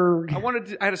Williamsburg.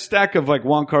 I had a stack of like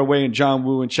Wong Kar-wai and John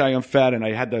Woo and Chow Yun-fat, and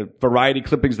I had the variety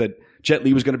clippings that Jet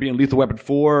Li was going to be in Lethal Weapon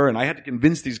 4, and I had to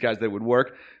convince these guys that it would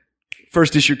work.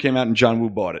 First issue came out, and John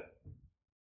Woo bought it.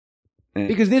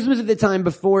 Because this was at the time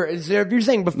before, if you're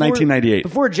saying before 1998,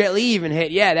 before Jet Li even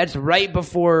hit, yeah, that's right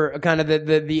before kind of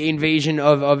the invasion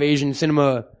of Asian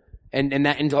cinema and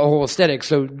that into a whole aesthetic.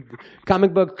 So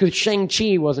comic book, because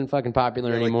Shang-Chi wasn't fucking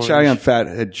popular anymore. Chow Yun-fat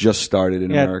had just started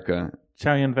in America.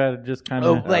 Chow Yun-fat just kind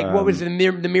of what was the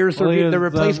mirror sort of the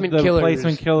replacement killers? The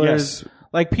replacement killers. Yes.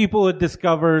 Like people had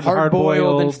discovered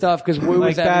Hard-boiled and stuff because Wu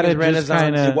was having his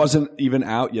renaissance. It wasn't even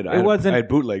out yet. I had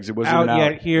bootlegs. It wasn't out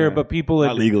even yet here, but people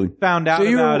had legally found out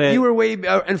about it. You were way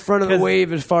in front of the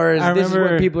wave as far as this is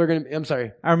what people are going to. I'm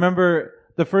sorry. I remember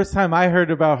the first time I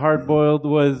heard about Hard-boiled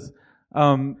was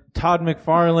Todd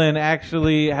McFarlane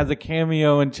actually has a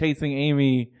cameo in Chasing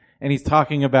Amy, and he's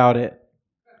talking about it.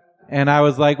 And I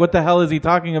was like, "What the hell is he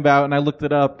talking about?" And I looked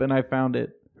it up, and I found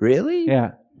it. Really?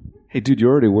 Yeah. Hey, dude, you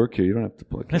already work here. You don't have to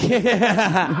plug it.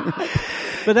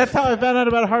 But that's how I found out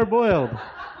about Hard-boiled.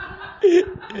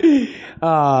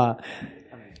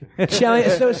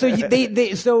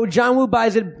 So John Woo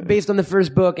buys it based on the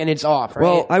first book, and it's off, right?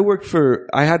 Well, I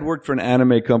had worked for an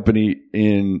anime company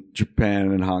in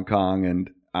Japan and Hong Kong, and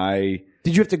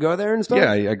did you have to go there and stuff?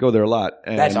 Yeah, I go there a lot.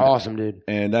 And that's awesome, dude.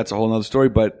 And that's a whole nother story.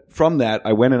 But from that,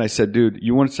 I went and I said, dude,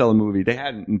 you want to sell a movie? They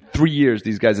hadn't, in 3 years,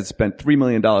 these guys had spent $3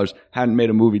 million, hadn't made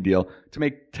a movie deal to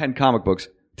make 10 comic books,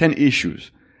 10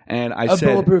 issues. And I said,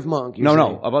 Bulletproof Monk.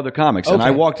 No, of other comics. Okay. And I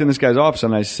walked in this guy's office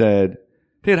and I said,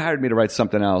 they had hired me to write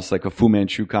something else, like a Fu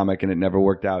Manchu comic, and it never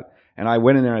worked out. And I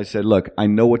went in there and I said, look, I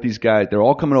know what these guys, they're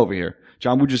all coming over here.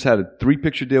 John Woo just had a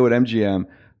 3-picture deal with MGM.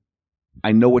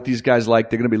 I know what these guys like.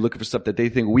 They're going to be looking for stuff that they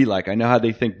think we like. I know how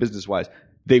they think business-wise.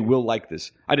 They will like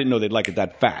this. I didn't know they'd like it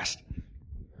that fast.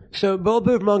 So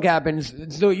Bulletproof Monk happens.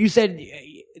 So you said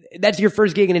that's your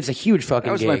first gig, and it's a huge fucking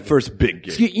gig. That was my first big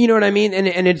gig. You know what I mean?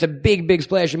 And it's a big, big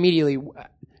splash immediately.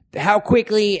 How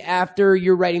quickly after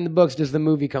you're writing the books does the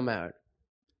movie come out?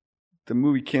 The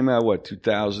movie came out,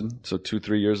 2000? So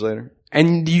 2-3 years later.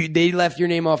 And they left your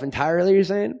name off entirely, you're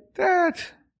saying?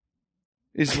 That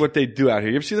is what they do out here.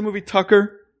 You ever see the movie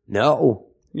Tucker? No.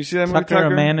 You see that movie Tucker, Tucker?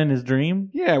 A Man in His Dream?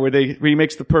 Yeah, where he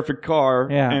makes the perfect car.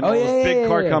 Yeah. And all those big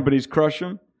car companies crush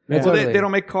him. Yeah. Well, they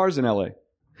don't make cars in LA.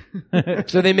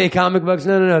 So they make comic books?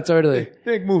 No, totally.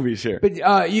 They make movies here. But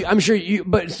I'm sure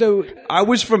so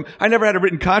I never had a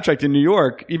written contract in New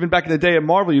York. Even back in the day at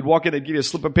Marvel, you'd walk in, they'd give you a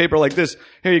slip of paper like this.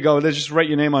 Here you go. They just write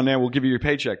your name on there. We'll give you your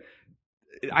paycheck.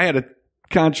 I had a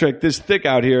contract this thick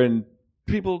out here, and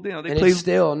people, they and play. It's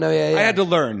still, no, yeah. I had to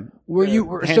learn.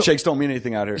 Handshakes don't mean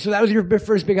anything out here. So that was your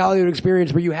first big Hollywood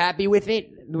experience. Were you happy with it?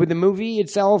 With the movie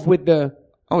itself? With the...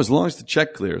 Oh, as long as the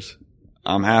check clears,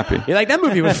 I'm happy. You're like, that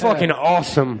movie was fucking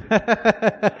awesome.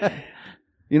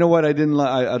 You know what? I didn't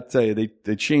I'll tell you,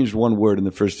 they changed one word in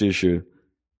the first issue.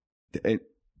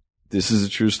 This is a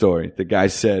true story. The guy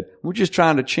said, we're just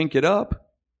trying to chink it up.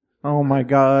 Oh my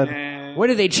God. What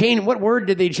did they change? What word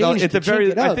did they change? At the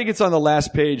very, I think it's on the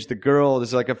last page. The girl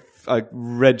is like a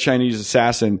red Chinese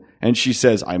assassin, and she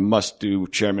says, "I must do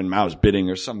Chairman Mao's bidding,"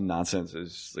 or some nonsense.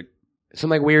 It's like some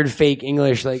like weird fake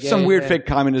English, like some weird fake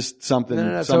communist something.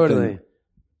 No, something. totally.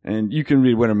 And you can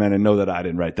read Winterman and know that I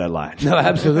didn't write that line. No,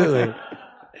 absolutely.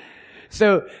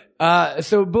 So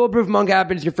Bulletproof Monk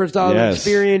happens, your first Hollywood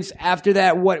experience. After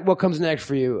that, what comes next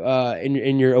for you,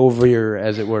 in your over,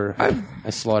 as it were?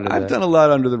 I've done a lot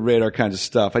under the radar kinds of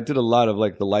stuff. I did a lot of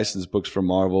like the licensed books for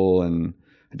Marvel, and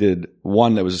I did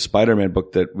one that was a Spider-Man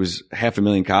book that was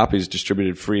 500,000 copies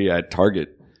distributed free at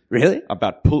Target. Really?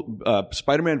 About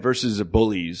Spider-Man versus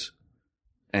bullies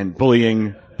and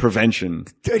bullying prevention.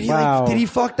 Did he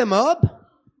fuck them up?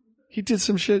 He did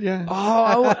some shit, yeah.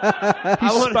 Oh,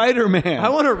 He's Spider-Man. I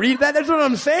want to read that. That's what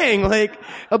I'm saying. Like,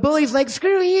 a bully's like,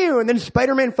 screw you. And then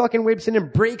Spider-Man fucking whips in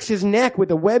and breaks his neck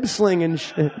with a web sling and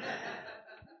shit.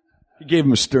 He gave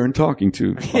him a stern talking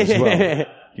to as well.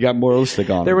 He got moralistic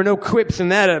on There him. were no quips in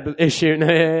that issue.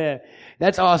 Yeah.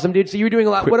 That's awesome, dude. So you were doing a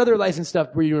lot. What other licensed stuff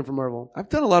were you doing for Marvel? I've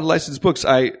done a lot of licensed books.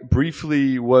 I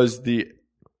briefly was the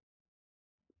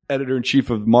editor-in-chief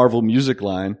of Marvel Music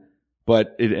Line,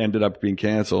 but it ended up being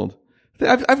canceled.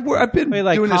 I've been Wait,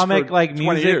 like doing comic, this for like 20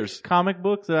 music, years. comic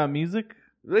books about music?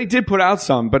 They did put out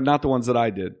some, but not the ones that I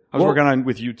did. I was Well- working on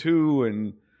with U2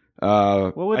 and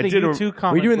What would I the did a- U2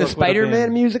 comic Were you doing the book would have Spider-Man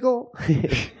been? musical?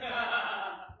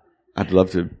 I'd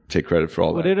love to take credit for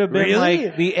all Would that. it have been Really?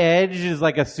 like The Edge is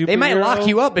like a superhero? They might lock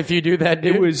you up if you do that,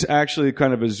 dude. It was actually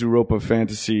kind of a Zooropa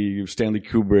fantasy, Stanley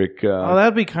Kubrick. Oh,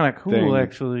 that'd be kind of cool, thing.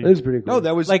 actually. That was pretty cool. No,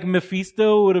 that was Like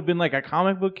Mephisto would have been like a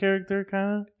comic book character,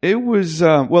 kind of. It was,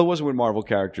 well, it wasn't with Marvel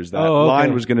characters. That Oh, okay.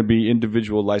 line was going to be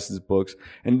individual licensed books.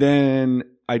 And then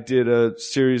I did a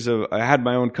series of, I had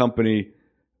my own company,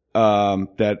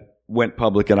 that went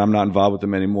public and I'm not involved with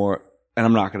them anymore. And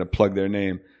I'm not going to plug their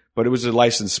name, but it was a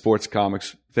licensed sports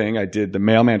comics thing. I did the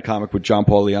Mailman comic with John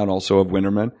Paul Leon, also of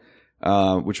Winterman,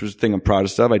 which was a thing I'm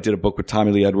proudest of. I did a book with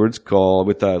Tommy Lee Edwards called,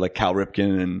 with, like Cal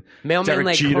Ripken and Mailman Derek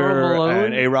like Jeter Karl Malone?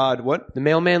 and A-Rod. What? The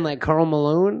mailman like Carl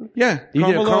Malone? Yeah. You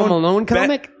did a Carl Malone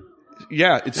comic?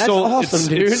 Yeah, it's That's sold.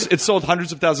 awesome, It's sold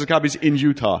hundreds of thousands of copies in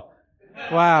Utah.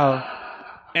 Wow.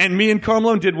 And me and Carl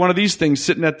Malone did one of these things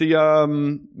sitting at the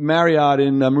Marriott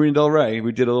in Marina Del Rey.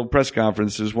 We did a little press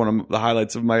conference. It was one of the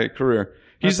highlights of my career.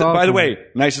 He's, That's by the awesome. way,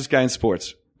 nicest guy in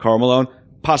sports. Carl Malone,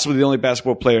 possibly the only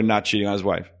basketball player not cheating on his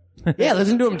wife. Yeah,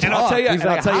 listen to him talk. And I'll tell you, He's and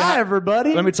I'll like, tell you hi, how-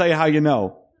 everybody. Let me tell you how you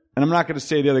know. And I'm not going to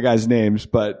say the other guys' names,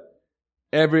 but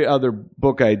every other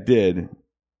book I did,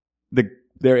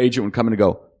 their agent would come in and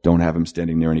go, "Don't have him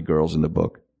standing near any girls in the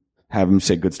book. Have him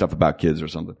say good stuff about kids or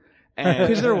something."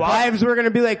 Because their wives were going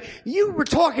to be like, you were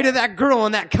talking to that girl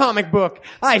in that comic book.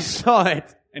 I saw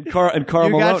it. And Carl You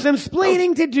Malone. got some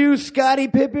splaining to do, Scottie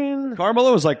Pippen. Carl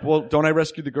Malone was like, "Well, don't I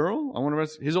rescue the girl? I want to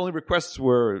rescue." His only requests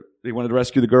were he wanted to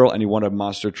rescue the girl and he wanted a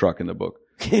monster truck in the book.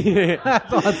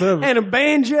 That's awesome. And a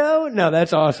banjo? No,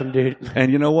 that's awesome, dude. And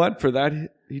you know what? For that,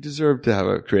 he deserved to have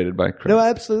it created by Chris. No,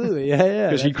 absolutely. Yeah, yeah.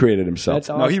 Because he created himself. that's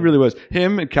No, he awesome. really was.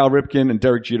 Him and Cal Ripken and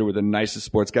Derek Jeter were the nicest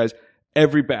sports guys.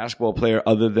 Every basketball player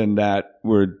other than that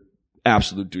were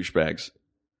absolute douchebags.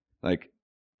 Like,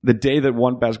 the day that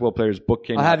one basketball player's book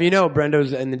came I'll out, have you know,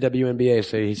 Brendo's in the WNBA,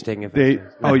 so he's taking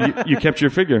it. you kept your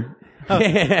figure.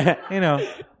 You know,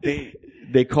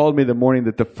 They called me the morning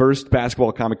that the first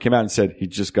basketball comic came out and said he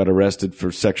just got arrested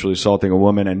for sexually assaulting a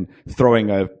woman and throwing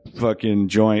a fucking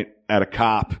joint at a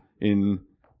cop in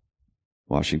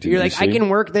Washington, You're like, D.C. I can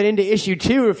work that into issue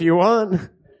 2 if you want.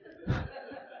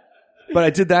 But I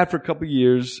did that for a couple of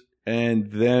years, and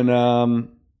then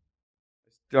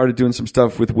started doing some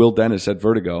stuff with Will Dennis at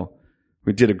Vertigo.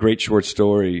 We did a great short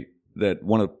story that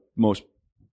one of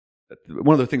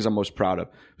the things I'm most proud of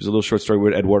was a little short story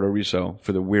with Eduardo Riso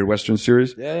for the Weird Western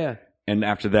series. Yeah, yeah. And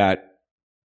after that,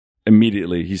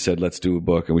 immediately he said, "Let's do a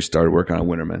book," and we started working on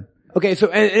Winterman. Okay, so,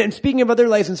 and speaking of other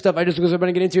licensed stuff, because I'm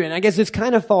going to get into it, and I guess this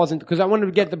kind of falls into, because I wanted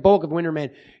to get the bulk of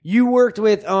Winterman. You worked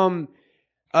with,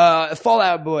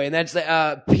 Fallout Boy, and that's,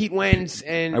 Pete Wentz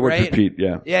and, I worked right? with Pete,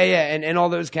 yeah. Yeah, yeah, and all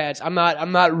those cats. I'm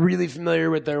not really familiar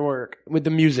with their work, with the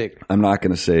music. I'm not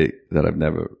going to say that I've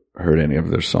never heard any of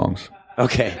their songs.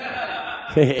 Okay.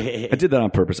 I did that on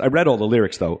purpose. I read all the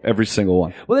lyrics, though, every single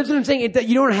one. Well, that's what I'm saying.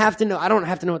 You don't have to know. I don't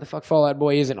have to know what the fuck Fallout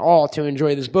Boy is at all to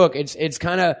enjoy this book. It's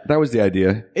kind of, That was the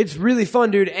idea. it's really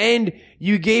fun, dude. And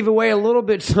you gave away a little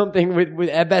bit something with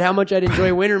about how much I'd enjoy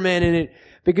Winterman in it.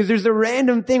 Because there's a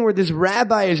random thing where this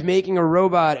rabbi is making a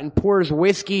robot and pours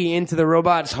whiskey into the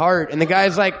robot's heart. And the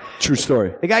guy's like, True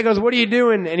story. the guy goes, "What are you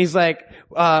doing?" And he's like,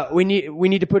 we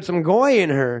need to put some goy in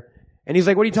her. And he's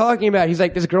like, "What are you talking about?" He's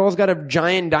like, "This girl's got a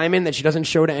giant diamond that she doesn't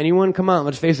show to anyone. Come on,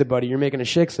 let's face it, buddy. You're making a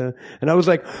shiksa." And I was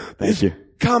like, "This you.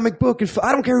 comic book is,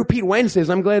 I don't care who Pete Wentz is.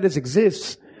 I'm glad this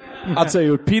exists." I'll tell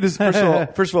you, Pete is, first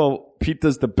of all, Pete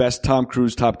does the best Tom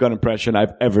Cruise Top Gun impression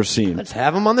I've ever seen. Let's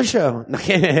have him on the show.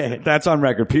 That's on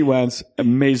record. Pete Wentz,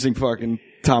 amazing fucking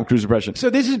Tom Cruise impression. So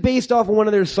this is based off of one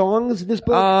of their songs, this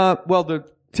book? Well, the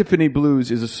Tiffany Blues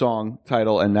is a song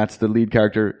title, and that's the lead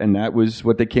character, and that was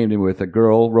what they came to me with, a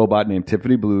girl robot named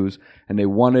Tiffany Blues, and they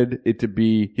wanted it to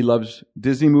be, he loves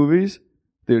Disney movies,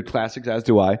 the classics, as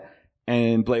do I,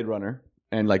 and Blade Runner,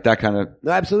 and like that kind of.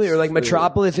 No, absolutely. Or like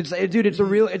Metropolis. Dude, it's a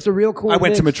real cool I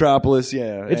went to mix. Metropolis,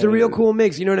 yeah. It's a real cool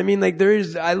mix. You know what I mean? Like there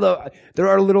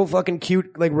are little fucking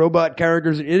cute like robot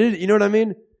characters. It is, you know what I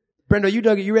mean? Brendo, you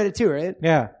dug it. You read it too, right?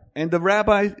 yeah. And the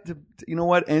rabbi, you know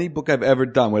what? Any book I've ever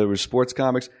done, whether it was sports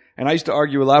comics, and I used to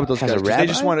argue a lot with those Has guys. a 'Cause they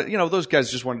just rabbi? wanted, those guys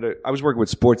just wanted to, I was working with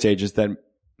sports agents that,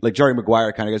 like Jerry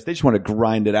Maguire kind of guys, they just want to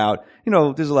grind it out.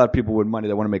 There's a lot of people with money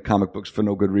that want to make comic books for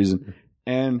no good reason.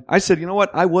 And I said, you know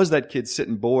what? I was that kid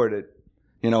sitting bored at,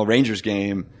 Rangers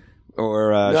game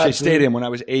or Shea absolutely. Stadium when I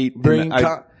was 8. Bring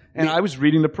And I was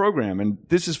reading the program, and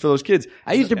this is for those kids.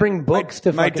 I used to bring books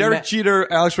to my fucking Derek Jeter,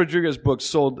 Alex Rodriguez books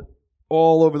sold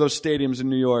all over those stadiums in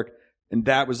New York, and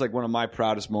that was like one of my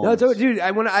proudest No, moments. dude,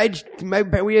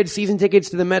 we had season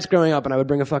tickets to the Mets growing up, and I would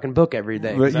bring a fucking book every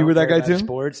day. 'cause You I don't were that care guy about too?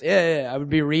 Sports, yeah. I would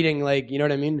be reading you know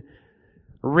what I mean?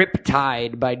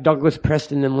 Riptide by Douglas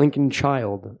Preston and Lincoln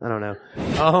Child. I don't know.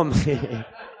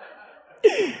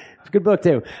 It's a good book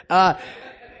too.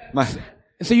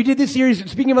 So you did this series.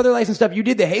 Speaking of other licensed stuff, you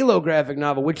did the Halo graphic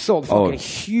novel, which sold fucking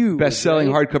huge.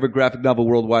 Best-selling right? hardcover graphic novel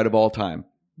worldwide of all time.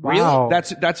 Wow.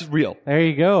 That's real. There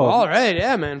you go. All right,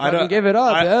 yeah, man. I Fucking don't- give it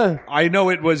up, yeah. I know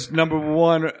it was number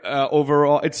one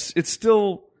overall. It's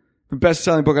still the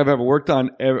best-selling book I've ever worked on.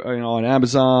 On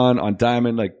Amazon, on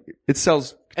Diamond. Like it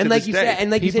sells. And to like this you day.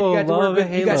 said, you People got to work love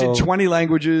with you guys. Halo. It's in 20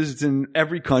 languages. It's in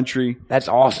every country. That's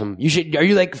awesome. You should. Are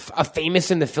you like famous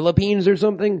in the Philippines or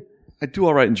something? I do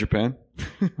all right in Japan.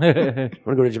 I'm gonna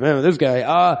go to Japan with this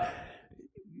guy.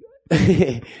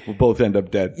 We'll both end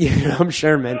up dead. Yeah, I'm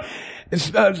sure, man.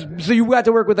 So you got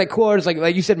to work with cool artists,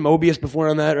 like you said Mobius before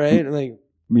on that, right?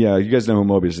 Yeah, you guys know who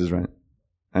Mobius is, right?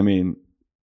 I mean,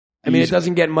 it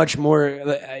doesn't get much more.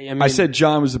 I said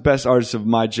John was the best artist of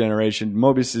my generation.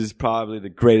 Mobius is probably the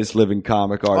greatest living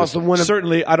comic artist. Also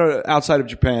Certainly, outside of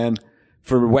Japan,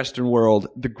 for Western world,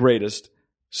 the greatest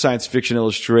science fiction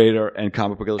illustrator and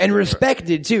comic book illustrator. and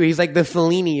respected too. He's like the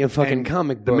Fellini of fucking And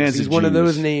comic the books. man's He's a one of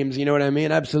genius. those names. You know what I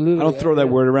mean? Absolutely. I don't throw that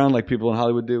word around like people in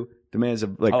Hollywood do. The man's I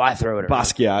throw it around.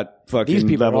 Basquiat fucking These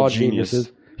people are level all genius.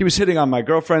 geniuses. He was hitting on my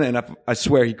girlfriend, and I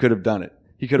swear he could have done it.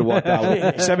 He could have walked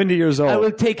out. 70 years old. I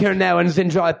will take her now and then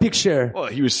draw a picture Oh,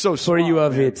 he was so for smart, you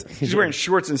of man. it. He's wearing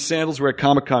shorts and sandals. We're at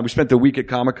Comic Con. We spent the week at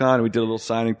Comic Con, and we did a little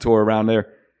signing tour around there,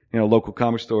 local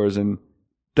comic stores, and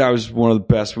that was one of the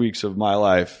best weeks of my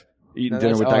life. Eating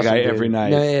dinner That's with that guy awesome, every dude.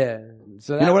 night. Yeah.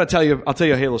 So You know what? I'll tell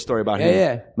you a Halo story about him.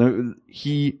 Yeah.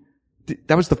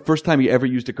 That was the first time he ever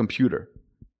used a computer.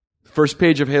 First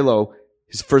page of Halo,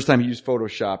 his first time he used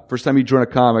Photoshop. First time he drew a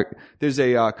comic. There's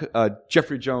a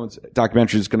Jeffrey Jones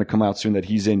documentary that's going to come out soon that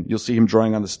he's in. You'll see him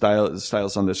drawing on the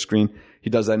stylus on the screen. He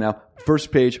does that now.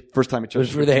 First page, first time it was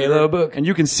for the Halo book. And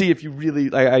you can see if you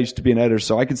really, I used to be an editor,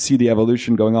 so I could see the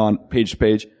evolution going on page to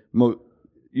page.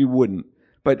 You wouldn't.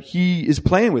 But he is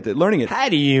playing with it, learning it. How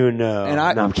do you know? And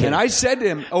I said to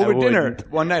him over dinner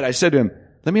wouldn't. one night, I said to him,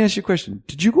 let me ask you a question.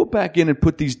 Did you go back in and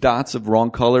put these dots of wrong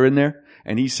color in there?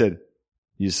 And he said,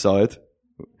 you saw it?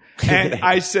 And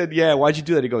I said, yeah, why'd you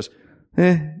do that? He goes,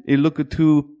 it looked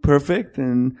too perfect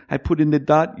and I put in the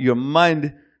dot. Your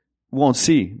mind won't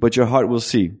see, but your heart will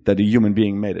see that a human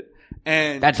being made it.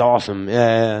 And That's awesome.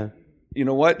 Yeah. you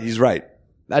know what? He's right.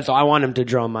 That's all I want him to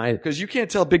draw my. Because you can't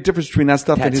tell a big difference between that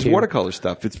stuff and his Tattoo. watercolor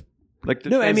stuff. It's like the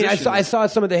No, I mean, I transition. saw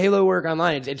some of the Halo work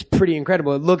online. It's pretty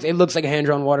incredible. It looks like hand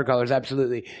drawn watercolors.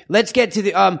 Absolutely. Let's get to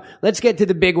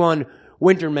the big one,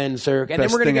 Wintermen, sir. And Best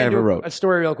then we're gonna thing I get ever into wrote. a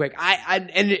story real quick. And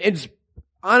it's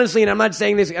honestly, and I'm not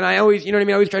saying this, and I always, you know what I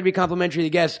mean. I always try to be complimentary to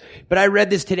guests, but I read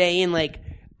this today and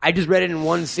I just read it in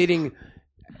one sitting.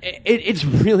 It's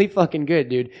really fucking good,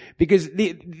 dude. Because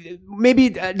maybe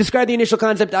describe the initial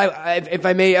concept. If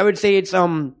I may, I would say it's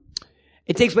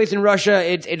it takes place in Russia.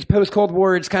 It's post Cold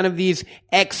War. It's kind of these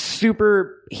ex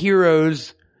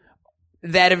superheroes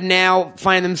that have now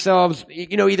find themselves,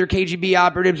 either KGB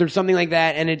operatives or something like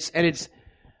that. And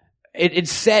it's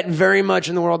set very much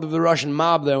in the world of the Russian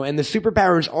mob, though, and the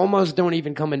superpowers almost don't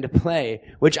even come into play,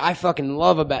 which I fucking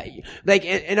love about you.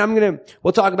 And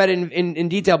we'll talk about it in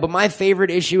detail. But my favorite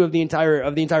issue of the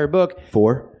entire book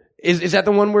 4? is that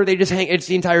the one where they just hang. It's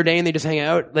the entire day and they just hang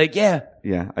out. Yeah.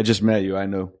 Yeah, I just met you. I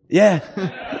know. Yeah.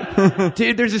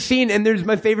 Dude, there's a scene, and there's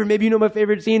my favorite, maybe my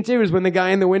favorite scene too, is when the guy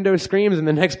in the window screams and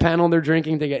the next panel they're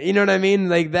drinking together. You know what I mean?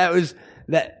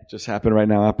 That Just happened right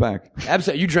now out back.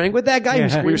 absolutely. You drank with that guy? Yeah. You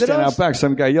screamed We were at standing us? out back.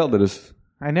 Some guy yelled at us.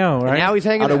 I know, right? And now he's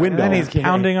hanging Out a window. and then he's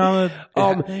pounding on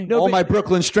the. No, All but- my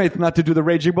Brooklyn strength not to do the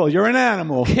raging bull. You're an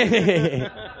animal.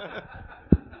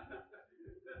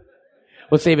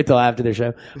 We'll save it till after the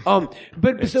show.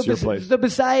 your place. So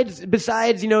besides,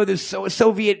 the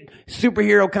Soviet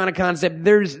superhero kind of concept,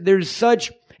 it's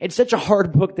such a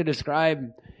hard book to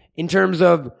describe in terms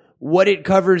of what it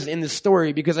covers in the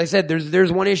story. Because I said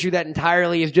there's one issue that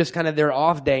entirely is just kind of their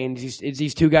off day, and it's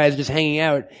these two guys just hanging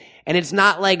out, and it's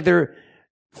not like they're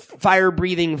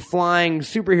fire-breathing, flying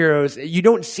superheroes. You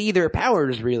don't see their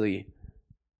powers really.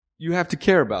 You have to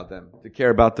care about them, to care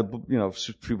about the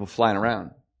people flying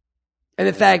around. And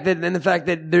the fact that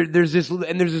there's this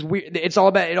weird. It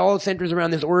all centers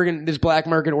around this black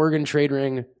market organ trade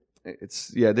ring. It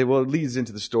leads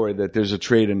into the story that there's a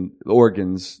trade in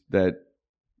organs that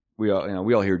we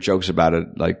all hear jokes about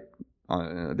it, like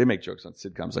they make jokes on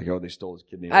sitcoms like, oh, they stole his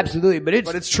kidney. Absolutely, but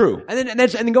it's true. And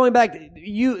then going back,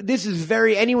 this is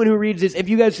anyone who reads this, if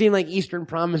you guys seen like Eastern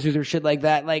Promises or shit like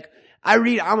that, like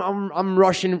I'm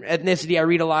Russian ethnicity. I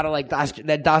read a lot of like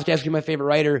Dostoevsky, my favorite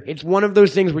writer. It's one of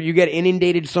those things where you get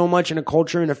inundated so much in a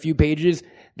culture in a few pages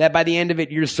that by the end of it,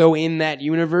 you're so in that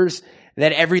universe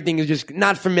that everything is just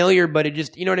not familiar, but it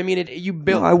just, you know what I mean? You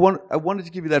build. No, I wanted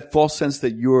to give you that false sense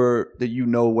that you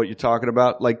know what you're talking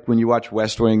about. Like when you watch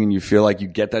West Wing and you feel like you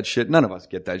get that shit. None of us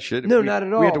get that shit. No, not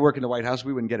at all. We had to work in the White House.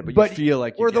 We wouldn't get it, but you feel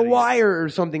like you or The get it. Wire or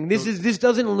something. This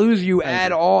doesn't lose you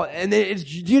at all. And then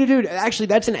dude, actually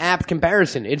that's an apt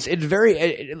comparison. It's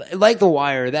very, like The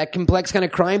Wire, that complex kind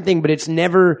of crime thing, but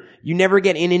you never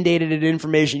get inundated in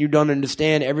information you don't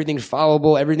understand. Everything's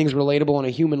followable. Everything's relatable on a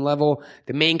human level.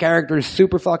 The main character is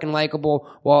super fucking likable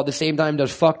while at the same time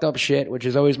does fucked up shit, which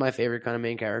is always my favorite kind of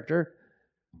main character.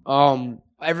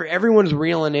 Everyone's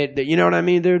real in it. You know what I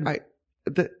mean, dude?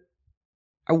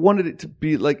 I wanted it to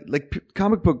be like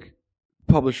comic book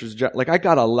publishers. Like I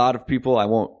got a lot of people, I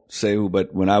won't say who,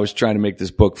 but when I was trying to make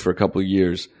this book for a couple of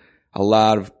years, a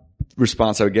lot of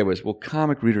response I would get was, well,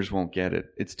 comic readers won't get it.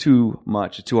 It's too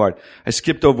much. It's too hard. I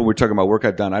skipped over, we're talking about work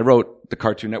I've done. I wrote the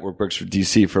Cartoon Network books for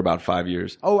DC for about 5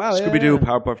 years. Oh, wow. Scooby-Doo, Yeah.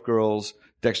 Powerpuff Girls,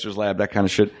 Dexter's Lab, that kind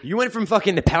of shit. You went from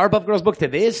fucking the Powerpuff Girls book to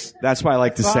this? That's why I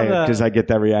like to Saw say it, the- because I get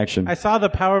that reaction. I saw the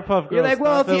Powerpuff Girls. You're like,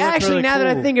 well, stuff. if you It looked actually, really now that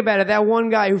I cool. think about it, that one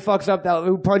guy who fucks up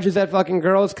who punches that fucking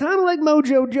girl is kind of like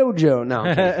Mojo Jojo. No.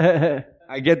 I'm kidding.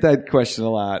 I get that question a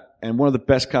lot. And one of the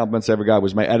best compliments I ever got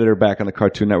was my editor back on the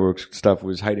Cartoon Network stuff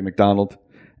was Heidi McDonald.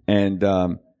 And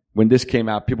when this came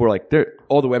out, people were like,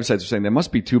 all the websites were saying there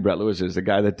must be two Brett Lewises, the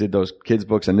guy that did those kids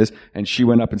books and this. And she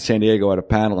went up in San Diego at a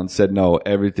panel and said, no,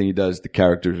 everything he does, the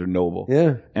characters are noble.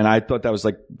 Yeah. And I thought that was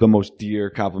like the most dear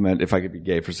compliment, if I could be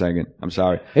gay for a second. I'm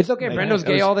sorry. It's okay. Brendo's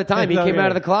gay all the time. He It's came okay.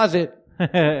 out of the closet.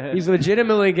 He's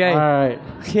legitimately gay. All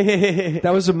right.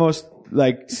 That was the most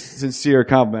like sincere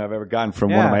compliment I've ever gotten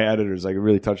from one of Yeah. my editors. Like it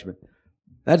really touched me.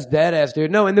 That's dead ass,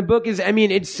 dude. No, and the book is, I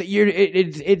mean, it's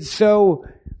so,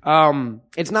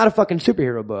 it's not a fucking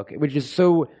superhero book, which is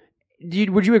so,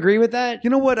 would you agree with that? You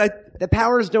know what? The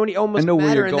powers don't almost I know where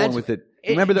matter. you're and going that's- with it.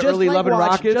 Remember the just early like Love and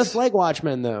Rockets? Just like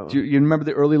Watchmen, though. Do you remember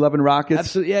the early Love and Rockets?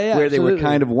 Absolutely, yeah, Where they were absolutely.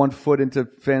 kind of 1 foot into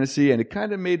fantasy, and it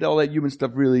kind of made all that human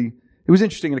stuff really. It was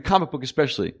interesting in a comic book,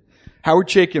 especially. Howard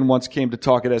Chaykin once came to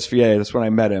talk at SVA. That's when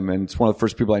I met him, and it's one of the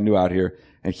first people I knew out here.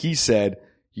 And he said,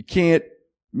 "You can't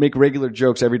make regular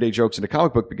jokes, everyday jokes in a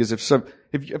comic book because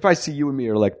if I see you and me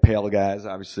are like pale guys,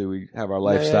 obviously we have our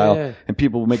lifestyle, yeah. and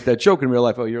people will make that joke in real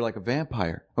life. Oh, you're like a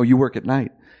vampire. Oh, you work at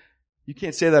night." You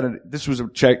can't say that. This was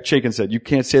what Chaykin said. You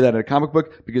can't say that in a comic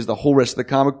book because the whole rest of the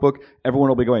comic book, everyone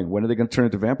will be going, when are they going to turn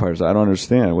into vampires? I don't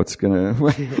understand. What's going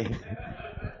to...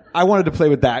 I wanted to play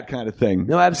with that kind of thing.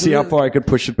 No, See absolutely. how far I could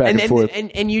push it back and forth.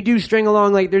 And you do string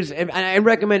along, like there's, and I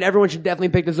recommend everyone should definitely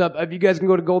pick this up. If you guys can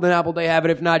go to Golden Apple, they have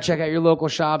it. If not, check out your local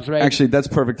shops, right? Actually, that's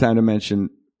perfect time to mention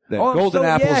that Golden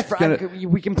Apple's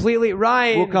we completely,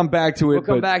 Ryan. we'll come back to it. We'll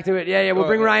come but back to it. Yeah, we'll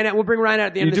bring Ryan out. We'll bring Ryan out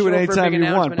at the end You of the do show it for a anytime big you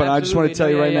want, announcement. but I just want to tell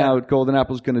you Absolutely. right No, yeah, now, Golden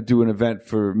Apple's going to do an event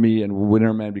for me and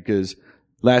Winterman because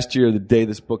last year, the day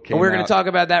this book came And we're out, going to talk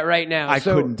about that right now. I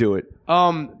So, couldn't do it.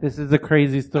 This is a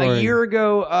crazy story. A year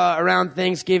ago, around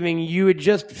Thanksgiving, you had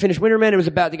just finished Winterman. It was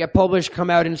about to get published, come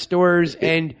out in stores,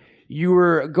 and you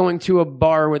were going to a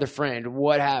bar with a friend.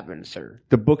 What happened, sir?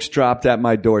 The book's dropped at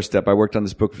my doorstep. I worked on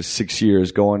this book for 6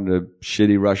 years, going to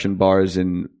shitty Russian bars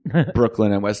in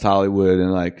Brooklyn and West Hollywood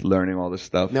and like learning all this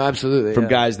stuff No, absolutely. from yeah.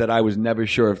 guys that I was never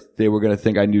sure if they were going to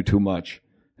think I knew too much.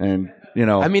 And, you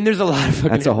know, I mean, there's a lot of fucking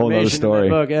That's a whole nother information in that story.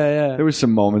 book. Yeah. there were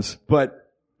some moments,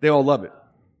 but they all love it.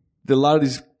 A lot of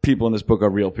these people in this book are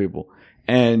real people.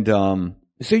 And,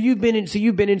 So you've been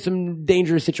in some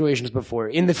dangerous situations before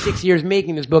in the 6 years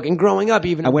making this book and growing up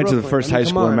even. I in went to the Brooklyn. first I mean, high come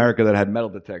school in on. America that had metal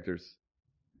detectors.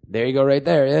 There you go, right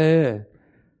there.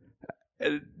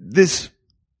 Yeah. This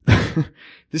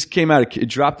this came out. It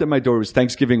dropped at my door. It was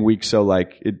Thanksgiving week, so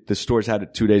like the stores had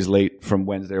it 2 days late from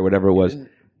Wednesday or whatever it was.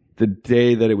 The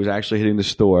day that it was actually hitting the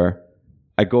store,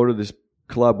 I go to this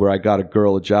club where I got a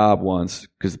girl a job once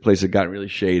because the place had gotten really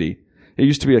shady. It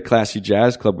used to be a classy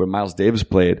jazz club where Miles Davis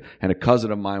played, and a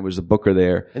cousin of mine was the booker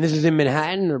there. And this is in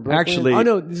Manhattan or Brooklyn? Actually- oh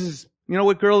no, this is You know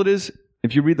what girl it is?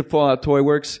 If you read the Fallout Toy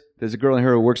Works, there's a girl in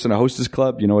here who works in a hostess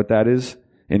club. You know what that is?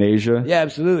 in Asia. Yeah,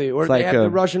 absolutely. Or It's they like have a- the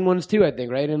Russian ones too, I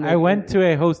think, right? And I went to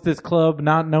a hostess club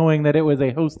not knowing that it was a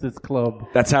hostess club.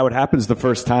 That's how it happens the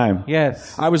first time.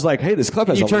 Yes. I was like, hey, this club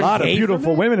has You a turned lot of gay beautiful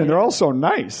from it? women, and they're all so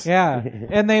nice. Yeah.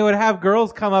 And they would have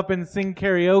girls come up and sing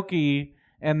karaoke,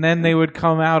 and then they would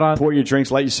come out on. Pour your drinks,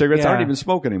 light your cigarettes. I Yeah. don't even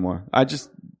smoke anymore. I just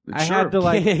I sure. had to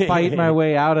like fight my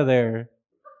way out of there.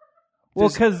 Well,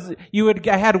 because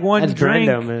I had one That's drink,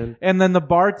 Brando, man. and then the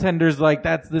bartender's like,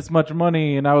 "That's this much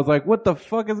money," and I was like, "What the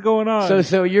fuck is going on?"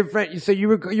 So your friend, so you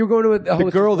were going to a the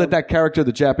hostess girl club. that character,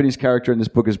 the Japanese character in this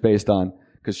book is based on,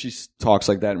 because she talks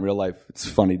like that in real life. It's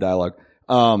funny dialogue.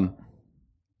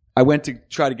 I went to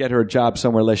try to get her a job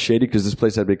somewhere less shady because this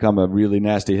place had become a really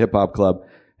nasty hip hop club.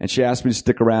 And she asked me to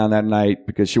stick around that night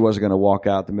because she wasn't going to walk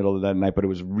out the middle of that night, but it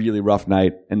was a really rough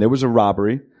night. And there was a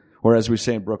robbery, or as we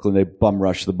say in Brooklyn, they bum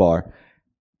rushed the bar.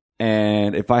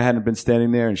 And if I hadn't been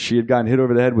standing there and she had gotten hit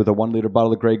over the head with a 1-liter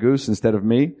bottle of Grey Goose instead of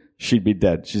me, she'd be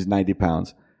dead. She's 90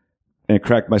 pounds. And it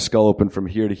cracked my skull open from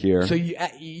here to here. So you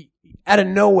out of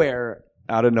nowhere,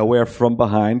 Out of nowhere from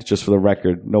behind, just for the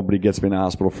record, nobody gets me in the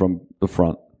hospital from the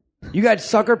front. you got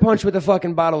sucker punched with a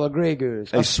fucking bottle of Grey Goose.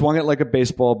 They swung it like a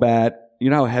baseball bat. You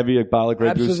know how heavy a bottle of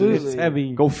Grey Goose Absolutely. is? It's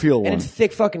heavy. Go feel And one. it's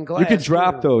thick fucking glass. You could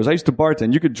drop too. those. I used to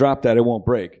bartend. You could drop that. It won't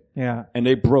break. Yeah. And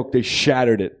they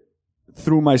shattered it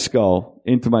through my skull,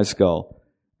 into my skull.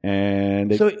 And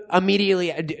they, So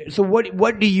immediately, so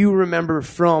what do you remember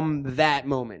from that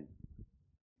moment?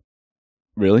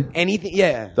 really? Anything?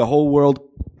 Yeah. The whole world,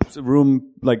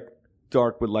 room like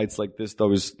dark with lights like this. That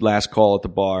was last call at the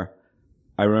bar.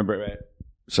 I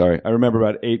remember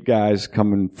about 8 guys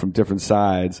coming from different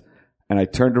sides, and I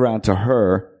turned around to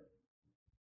her,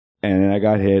 and then I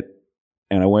got hit,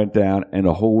 and I went down, and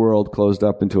the whole world closed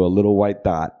up into a little white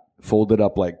dot, folded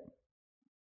up like,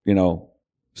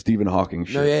 Stephen Hawking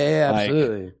shit. No, yeah, Like,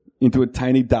 absolutely. into a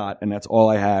tiny dot, and that's all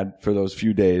I had for those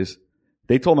few days.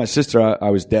 They told my sister I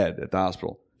was dead at the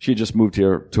hospital. She had just moved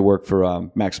here to work for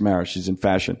Max Mara. She's in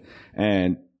fashion.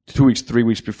 And 3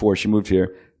 weeks before she moved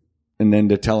here, and then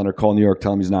they're telling her, call New York,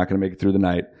 tell him he's not going to make it through the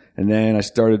night. And then I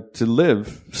started to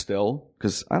live still,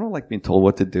 because I don't like being told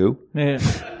what to do. Yeah.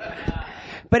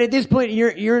 But at this point, you're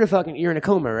in a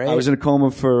coma, right? I was in a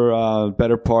coma for a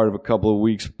better part of a couple of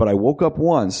weeks, but I woke up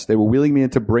once. They were wheeling me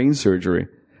into brain surgery,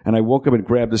 and I woke up and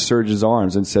grabbed the surgeon's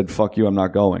arms and said, fuck you, I'm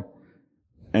not going.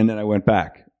 And then I went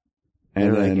back. And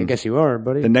You're then like, I guess you are,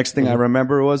 buddy. the next thing I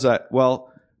remember was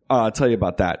I'll tell you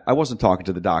about that. I wasn't talking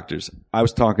to the doctors. I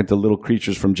was talking to little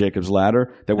creatures from Jacob's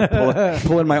Ladder that were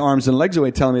pulling my arms and legs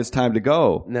away, telling me it's time to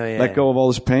go. No, yeah. Let go of all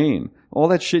this pain. All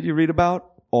that shit you read about,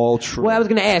 all true. Well, I was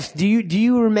going to ask, do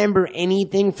you remember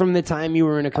anything from the time you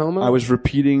were in a coma? I was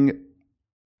repeating.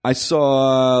 I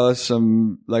saw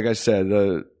some, like I said,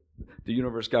 the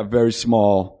universe got very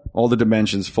small. All the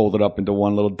dimensions folded up into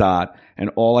one little dot. And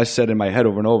all I said in my head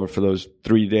over and over for those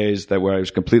 3 days where I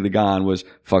was completely gone was,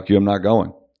 fuck you, I'm not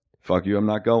going. Fuck you, I'm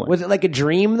not going. Was it like a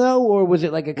dream though, or was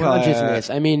it like a Well, consciousness?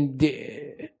 I mean,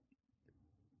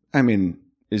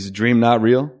 Is the dream not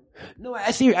real? no, I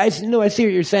see what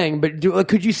you're saying. But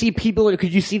could you see people?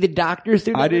 Could you see the doctors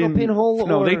through that little pinhole?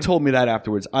 No, or? they told me that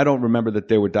afterwards. I don't remember that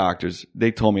they were doctors.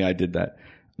 They told me I did that.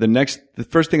 The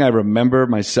first thing I remember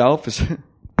myself is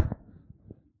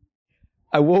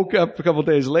I woke up a couple of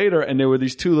days later and there were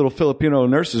these 2 little Filipino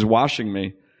nurses washing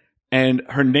me, and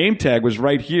her name tag was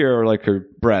right here, or like her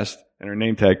breast, and her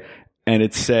name tag, and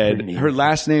it said her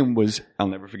last name was, I'll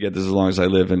never forget this as long as I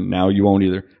live, and now you won't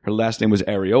either. Her last name was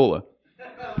Areola.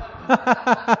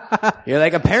 You're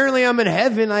like, apparently I'm in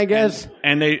heaven, I guess.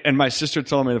 And my sister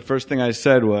told me the first thing I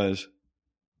said was,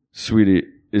 sweetie,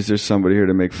 is there somebody here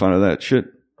to make fun of that shit?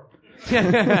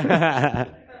 And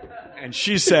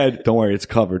she said, don't worry, it's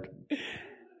covered.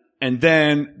 And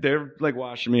then they're like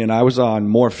washing me, and I was on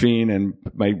morphine, and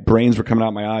my brains were coming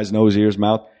out my eyes, nose, ears,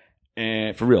 mouth,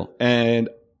 and for real. And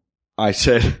I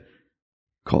said,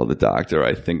 call the doctor.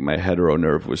 I think my hetero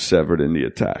nerve was severed in the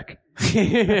attack.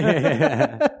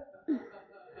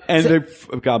 And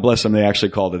God bless them, they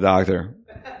actually called the doctor.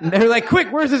 They're like, quick,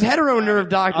 where's this hetero nerve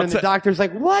doctor? I'll And the tell- doctor's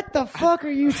like, what the fuck are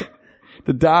you?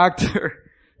 The doctor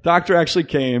actually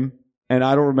came, and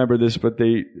I don't remember this, but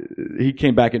he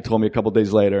came back and told me a couple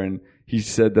days later, and he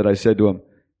said that I said to him,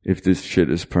 if this shit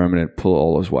is permanent, pull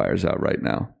all those wires out right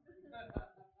now.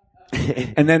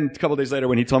 And then a couple days later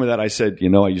when he told me that, I said,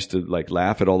 I used to like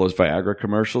laugh at all those Viagra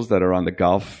commercials that are on the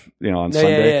golf, on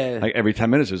Sunday. yeah. Like every 10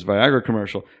 minutes there's a Viagra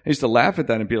commercial. I used to laugh at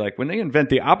that and be like, when they invent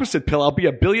the opposite pill, I'll be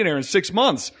a billionaire in 6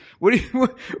 months.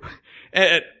 And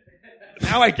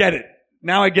now I get it.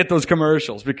 Now I get those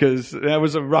commercials, because that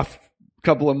was a rough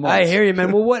couple of months. I hear you,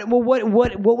 man. Well,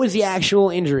 what was the actual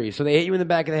injury? So they hit you in the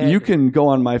back of the head. You can go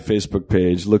on my Facebook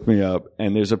page, look me up,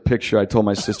 and there's a picture I told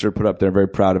my sister to put up there. I'm very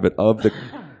proud of it. Of the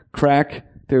crack,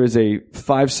 there is a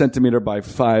 5 centimeter by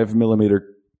 5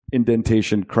 millimeter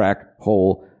indentation crack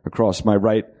hole across my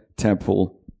right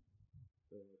temporal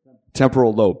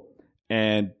lobe.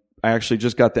 And I actually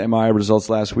just got the MRI results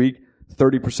last week.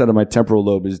 30% of my temporal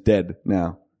lobe is dead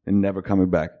now and never coming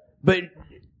back. But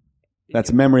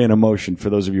That's memory and emotion for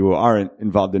those of you who aren't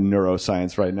involved in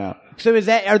neuroscience right now. so is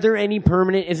anything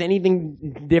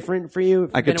different for you?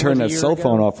 I could turn that cell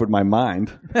phone off with my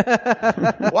mind.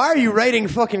 Why are you writing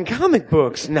fucking comic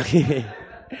books? No.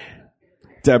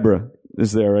 Deborah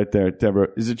is there right there. Deborah,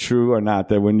 is it true or not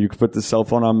that when you put the cell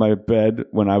phone on my bed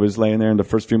when I was laying there in the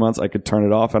first few months, I could turn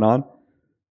it off and on?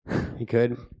 You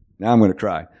could. Now I'm going to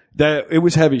cry. It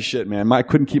was heavy shit, man. I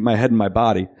couldn't keep my head in my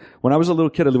body. When I was a little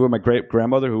kid, I lived with my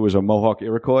great-grandmother, who was a Mohawk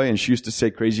Iroquois, and she used to say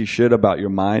crazy shit about your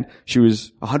mind. She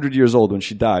was 100 years old when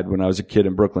she died, when I was a kid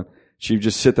in Brooklyn. She would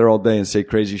just sit there all day and say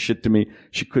crazy shit to me.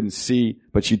 She couldn't see,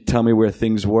 but she'd tell me where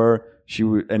things were.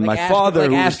 And my father...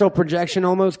 Like astral projection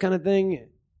almost kind of thing?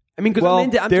 I mean, because well,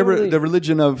 the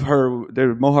religion of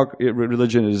their Mohawk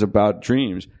religion is about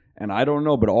dreams. And I don't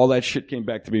know, but all that shit came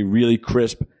back to me really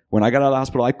crisp. When I got out of the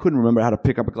hospital, I couldn't remember how to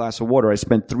pick up a glass of water. I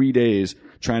spent 3 days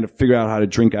trying to figure out how to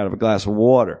drink out of a glass of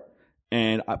water.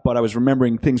 But I was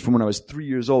remembering things from when I was 3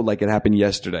 years old like it happened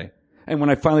yesterday. And when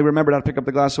I finally remembered how to pick up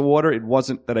the glass of water, it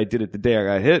wasn't that I did it the day I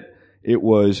got hit. It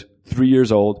was 3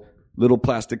 years old, little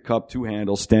plastic cup, 2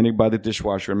 handles, standing by the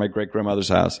dishwasher in my great-grandmother's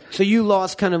house. So you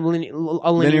lost kind of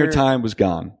Linear time was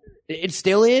gone. It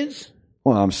still is?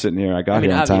 Well, I'm sitting here. I got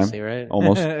here on time. Right?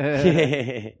 Almost.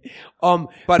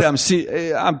 But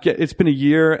it's been a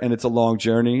year and it's a long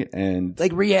journey, and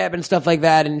like rehab and stuff like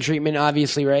that and treatment,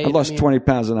 obviously, right? I lost 20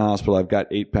 pounds in the hospital. I've got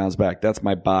 8 pounds back. That's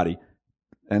my body.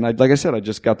 And like I said, I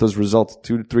just got those results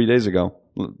 2 to 3 days ago,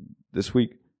 this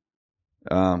week.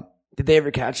 Did they ever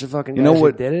catch the fucking guys know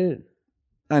what? who did it?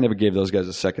 I never gave those guys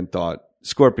a second thought.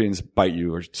 Scorpions bite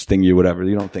you or sting you, whatever.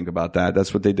 You don't think about that.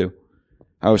 That's what they do.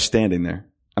 I was standing there.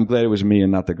 I'm glad it was me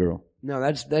and not the girl. No,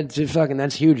 that's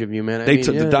huge of you, man.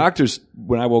 The doctors,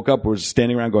 when I woke up, were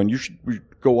standing around going, you should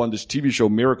go on this TV show,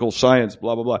 Miracle Science,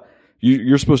 blah, blah, blah.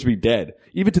 You're supposed to be dead.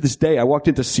 Even to this day, I walked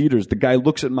into Cedars. The guy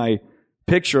looks at my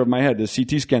picture of my head, the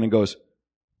CT scan, and goes,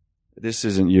 this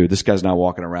isn't you. This guy's not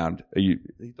walking around. He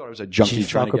thought I was a junkie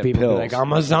trying to get pills. Like,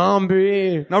 I'm a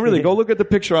zombie. No, really, go look at the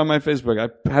picture on my Facebook.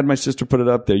 I had my sister put it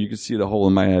up there. You can see the hole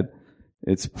in my head.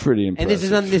 It's pretty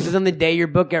impressive. And this is on the day your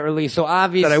book got released. So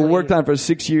obviously that I worked on for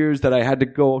 6 years, that I had to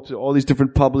go to all these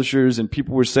different publishers, and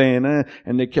people were saying,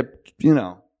 and they kept,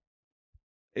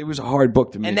 it was a hard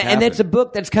book to make happen. And that's a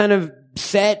book that's kind of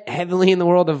set heavily in the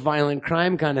world of violent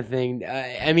crime kind of thing.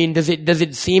 I mean, does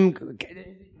it seem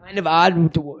kind of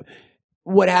odd to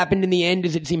what happened in the end?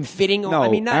 Does it seem fitting? No, I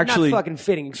mean, not actually, fucking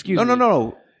fitting. Excuse me.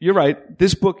 No. You're right.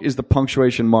 This book is the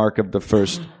punctuation mark of the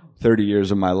first 30 years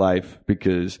of my life,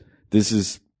 because this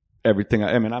is everything.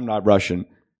 I mean, I'm not Russian,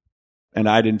 and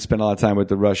I didn't spend a lot of time with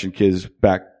the Russian kids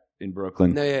back in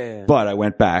Brooklyn. No, yeah. But I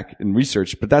went back and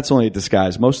researched. But that's only a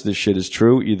disguise. Most of this shit is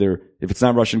true. Either if it's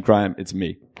not Russian crime, it's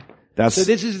me. So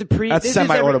this is that's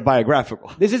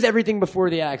semi-autobiographical. This is everything before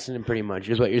the accident, pretty much,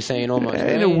 is what you're saying, almost.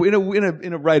 Right?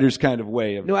 In a writer's kind of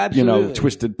way of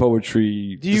twisted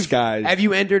poetry disguise. Have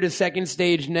you entered a second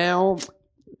stage now?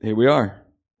 Here we are.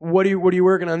 What are you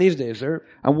working on these days, sir?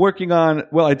 I'm working on,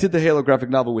 I did the Halo graphic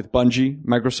novel with Bungie,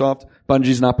 Microsoft.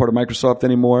 Bungie's not part of Microsoft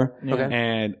anymore. Okay.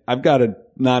 And I've got a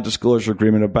non-disclosure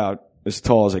agreement about as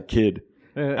tall as a kid.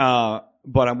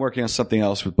 But I'm working on something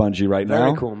else with Bungie right now.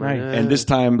 Very cool, man. Right. And this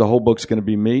time the whole book's going to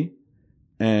be me.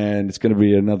 And it's going to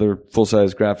be another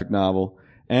full-size graphic novel.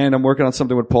 And I'm working on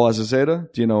something with Paul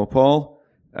Azaceta. Do you know Paul?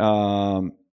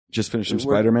 Just finished some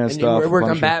Spider-Man stuff. We're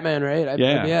working on Batman, right?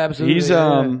 Yeah, absolutely. He's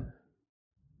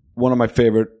one of my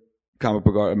favorite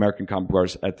American comic book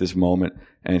artists at this moment,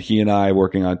 and he and I are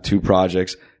working on 2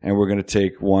 projects, and we're going to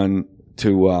take one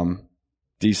to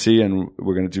DC, and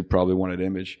we're going to do probably one at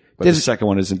Image, but the second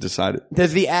one isn't decided.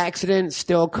 Does the accident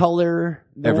still color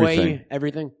the Everything.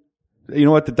 Everything? You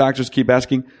know what the doctors keep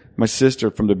asking? My sister,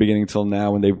 from the beginning till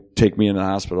now, when they take me in the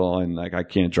hospital, and I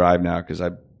can't drive now because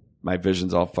my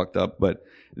vision's all fucked up, but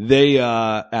they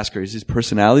ask her, is his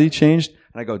personality changed?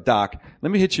 And I go, Doc, let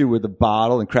me hit you with a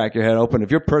bottle and crack your head open.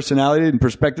 If your personality and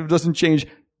perspective doesn't change,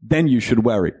 then you should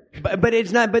worry. But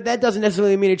it's not. But that doesn't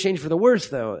necessarily mean it changed for the worse,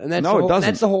 though. And that's it doesn't.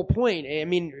 That's the whole point. I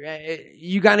mean,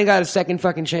 you kind of got a second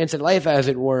fucking chance at life, as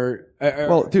it were.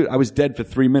 Well, dude, I was dead for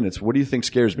 3 minutes. What do you think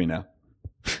scares me now?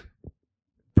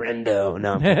 Brendo,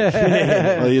 no.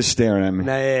 Well, you're staring at me.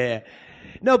 No, yeah.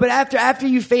 No, but after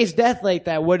you face death like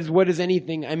that, what is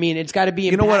anything? I mean, it's got to be.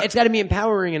 You know what? It's got to be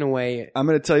empowering in a way I'm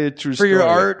going to tell you a true for story. your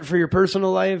art, for your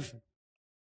personal life.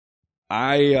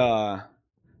 I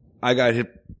got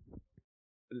hit.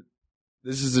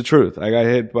 This is the truth. I got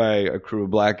hit by a crew of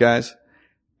black guys,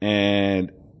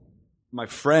 and my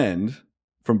friend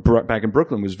from back in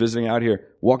Brooklyn was visiting out here,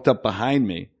 walked up behind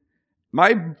me.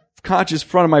 My conscious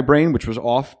front of my brain, which was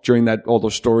off during all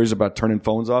those stories about turning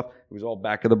phones off, it was all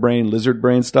back of the brain, lizard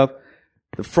brain stuff.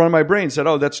 The front of my brain said,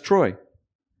 "Oh, that's Troy,"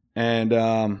 and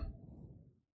the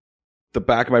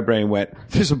back of my brain went,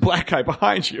 "There's a black guy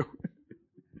behind you."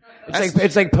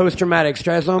 It's like post-traumatic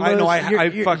stress almost. I know.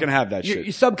 I fucking have that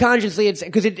shit. Subconsciously, it's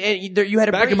because you had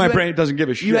a Back brain, in my brain, it doesn't give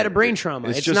a shit. You had a brain trauma.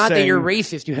 It's just not that saying you're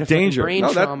racist. You had a danger. fucking brain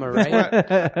No, trauma, right?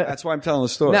 That's why I'm telling the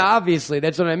story. No, obviously,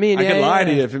 that's what I mean. I Yeah, can lie yeah.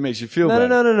 to you if it makes you feel No, better.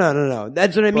 no.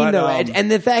 That's what I mean, But, though.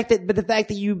 And the fact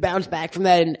that you bounce back from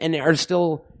that and are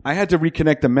still. I had to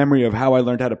reconnect the memory of how I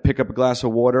learned how to pick up a glass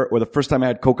of water, or the first time I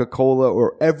had Coca-Cola,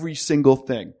 or every single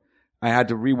thing. I had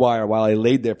to rewire while I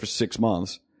laid there for 6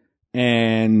 months.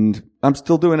 And I'm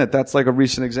still doing it. That's like a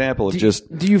recent example of Do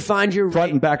you find your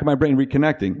front and back of my brain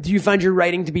reconnecting. Do you find your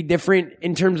writing to be different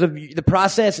in terms of the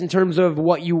process, in terms of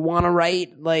what you want to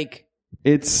write? Like,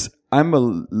 It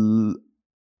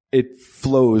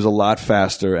flows a lot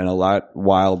faster and a lot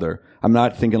wilder. I'm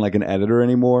not thinking like an editor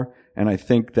anymore. And I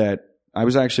think that I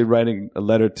was actually writing a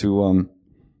letter to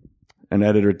an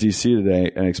editor at DC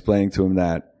today and explaining to him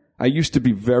that I used to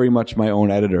be very much my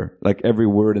own editor. Like every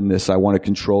word in this I want to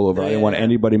control over. I didn't want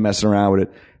anybody messing around with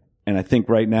it. And I think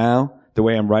right now, the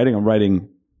way I'm writing,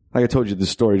 like I told you the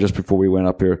story just before we went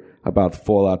up here about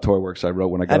Fallout Toy Works I wrote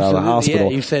when I got out of the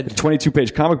hospital. Yeah, you said a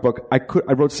 22-page comic book. I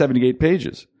wrote 78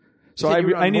 pages. So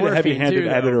I need a heavy-handed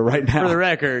editor right now. For the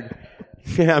record.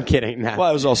 I'm kidding. Nah. Well,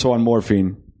 I was also on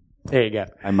morphine. There you go.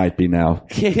 I might be now.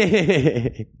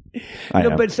 I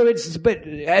am. But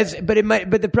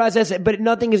the process, but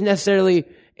nothing is necessarily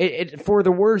it for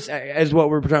the worse, as what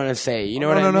we're trying to say. You know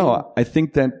what I mean? No. I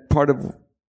think that part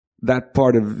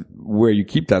of where you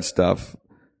keep that stuff,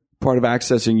 part of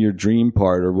accessing your dream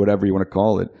part or whatever you want to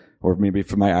call it, or maybe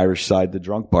from my Irish side, the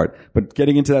drunk part. But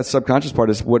getting into that subconscious part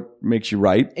is what makes you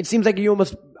write. It seems like you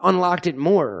almost unlocked it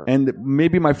more. And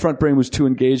maybe my front brain was too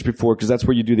engaged before because that's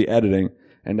where you do the editing,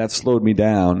 and that slowed me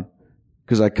down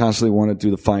because I constantly want to do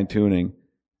the fine tuning.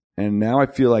 And now I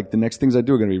feel like the next things I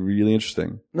do are going to be really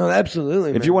interesting. No,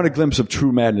 absolutely. If you want a glimpse of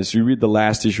true madness, you read the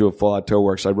last issue of Fallout Toy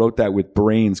Works. I wrote that with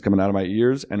brains coming out of my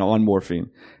ears and on morphine.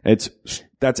 That's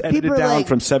edited down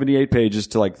from 78 pages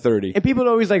to like 30. And people are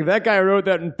always like, that guy wrote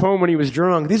that poem when he was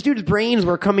drunk. This dude's brains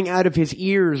were coming out of his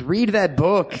ears. Read that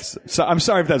book. So I'm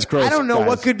sorry if that's gross. I don't know guys.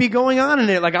 what could be going on in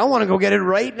it. Like, I want to go get it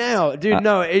right now. Dude,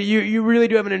 no, you really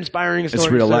do have an inspiring story.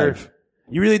 It's real sir. life.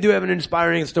 You really do have an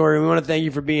inspiring story. We want to thank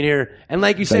you for being here. And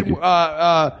like you said, you.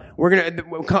 we're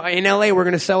gonna in LA. We're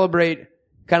gonna celebrate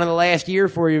kind of the last year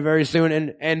for you very soon.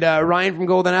 And Ryan from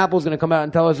Golden Apple is gonna come out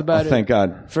and tell us about it. Thank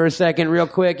God. For a second, real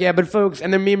quick. Yeah, but folks,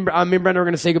 and then me and Brenda are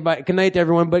gonna say goodbye, good night to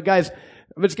everyone. But guys,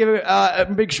 let's give a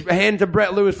big hand to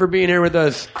Brett Lewis for being here with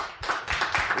us.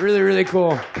 Really, really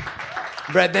cool.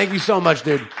 Brett, thank you so much,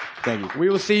 dude. Thank you. We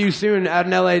will see you soon out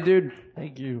in LA, dude.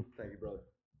 Thank you. Thank you, brother.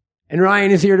 And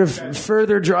Ryan is here to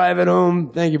further drive it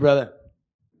home. Thank you, brother.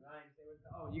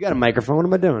 Oh, you got a microphone. What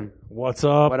am I doing? What's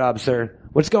up? What up, sir?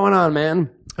 What's going on, man?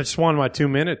 I just wanted my 2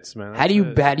 minutes, man. How do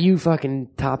you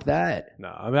fucking top that? No,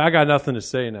 I mean, I got nothing to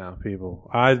say now,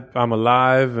 people. I'm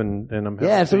alive and I'm happy.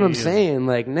 Yeah, that's what I'm and saying.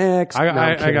 Like, next. No, I'm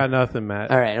I kidding. got nothing, Matt.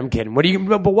 All right, I'm kidding.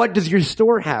 But what does your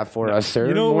store have for us, sir?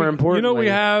 You know, more importantly. we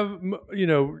have,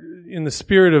 in the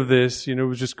spirit of this, it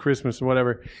was just Christmas and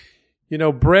whatever.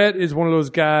 Brett is one of those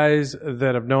guys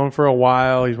that I've known for a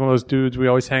while. He's one of those dudes we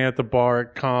always hang at the bar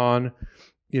at con,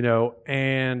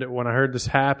 and when I heard this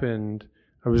happened,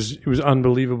 it was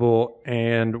unbelievable.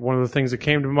 And one of the things that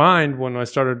came to mind when I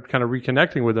started kind of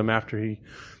reconnecting with him after he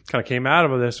kind of came out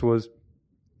of this was,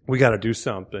 we got to do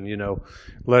something, we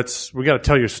got to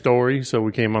tell your story. So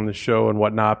we came on the show and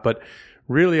whatnot, but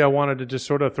really I wanted to just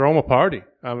sort of throw him a party.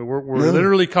 I mean, we're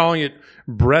literally calling it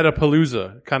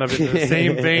Brettapalooza, kind of in the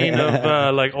same vein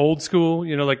of, like old school,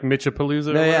 like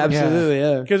Mitchapalooza. No, yeah, absolutely,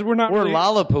 yeah. Because we're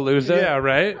Lollapalooza. Yeah,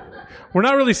 right. We're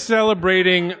not really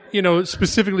celebrating,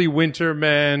 specifically Winter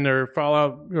Men or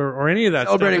Fallout or any of that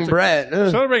Celebrating stuff. Brett.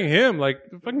 Celebrating him. Like,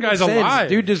 the fucking guy's Sense. alive.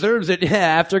 Dude deserves it. Yeah,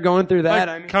 after going through that.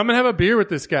 Like, come and have a beer with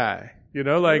this guy.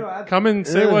 Come and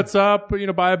say what's up,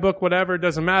 buy a book, whatever. It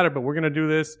doesn't matter, but we're going to do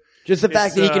this. Just the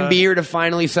fact that he can be here to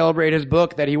finally celebrate his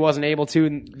book that he wasn't able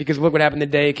to because look what happened the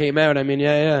day it came out. I mean,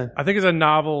 yeah. I think it's a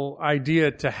novel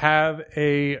idea to have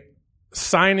a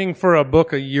signing for a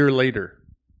book a year later.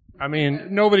 I mean,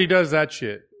 nobody does that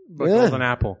shit but Yeah. Golden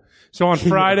Apple. So on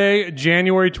Friday,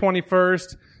 January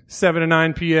 21st, 7 to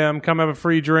 9 p.m., come have a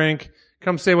free drink.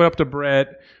 Come say what up to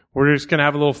Brett. We're just going to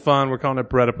have a little fun. We're calling it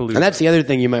Brettapalooza. And that's the other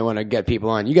thing you might want to get people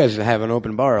on. You guys have an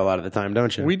open bar a lot of the time,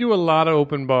 don't you? We do a lot of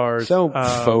open bars. So,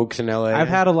 folks in LA. I've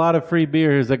had a lot of free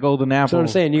beers at Golden Apple. That's what I'm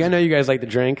saying. I know you guys like to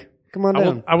drink. Come on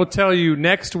down. I will tell you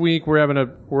next week we're having a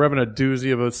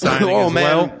doozy of a signing Oh, as man.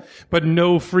 well, but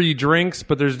no free drinks.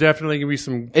 But there's definitely gonna be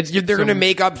some. They're going to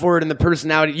make up for it in the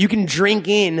personality. You can drink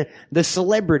in the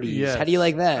celebrities. Yes. How do you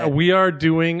like that? We are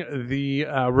doing the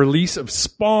release of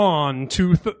Spawn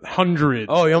 200.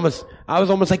 Oh, I was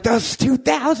almost like, that's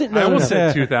 2000. I No, almost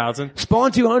no. said 2000.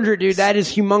 Spawn 200, dude. That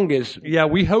is humongous. Yeah,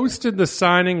 we hosted the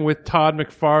signing with Todd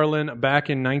McFarlane back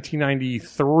in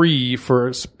 1993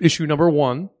 for issue number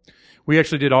 1. We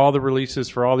actually did all the releases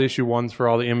for all the issue 1s for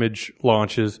all the Image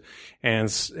launches, and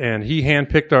he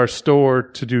handpicked our store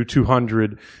to do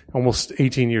 200 almost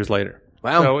 18 years later.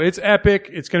 Wow. So it's epic.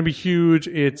 It's going to be huge.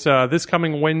 It's this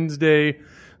coming Wednesday,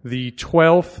 the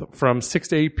 12th, from 6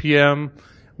 to 8 p.m.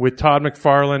 with Todd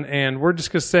McFarlane, and we're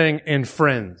just saying, and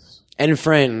friends. And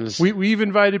friends. We've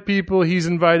invited people. He's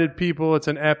invited people. It's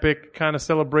an epic kind of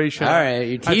celebration. All right,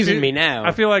 you're teasing me now.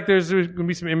 I feel like there's going to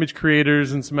be some Image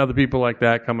creators and some other people like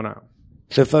that coming out.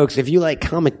 So, folks, if you like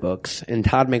comic books and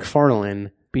Todd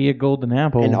McFarlane Be a Golden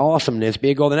Apple. and awesomeness,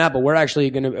 be a Golden Apple. We're actually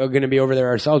gonna be over there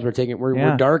ourselves. We're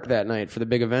Yeah. dark that night for the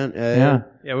big event. Yeah.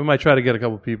 Yeah, we might try to get a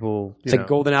couple people. It's like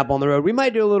Golden Apple on the road. We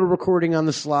might do a little recording on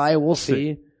the sly. We'll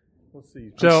see. We'll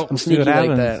see. So, I'm sneaky what like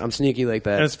happens. that. I'm sneaky like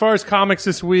that. as far as comics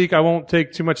this week, I won't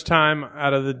take too much time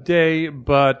out of the day,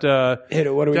 but Hit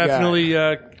it. What do we got?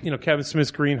 definitely, Kevin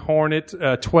Smith's Green Hornet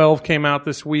 12 came out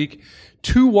this week.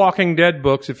 2 Walking Dead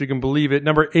books, if you can believe it.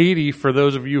 Number 80 for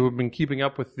those of you who've been keeping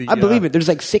up with the. I believe it. There's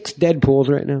like 6 Deadpools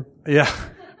right now, Yeah.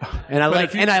 and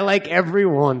I like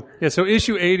everyone. Yeah, so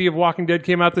issue 80 of Walking Dead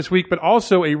came out this week, but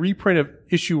also a reprint of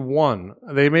issue 1.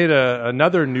 They made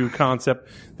another new concept.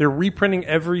 They're reprinting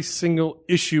every single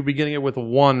issue, beginning it with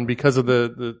 1 because of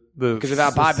the Because of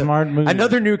how popular. smart move.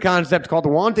 Another new concept called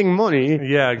wanting money.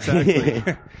 Yeah, exactly.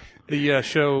 The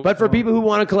show. But for people who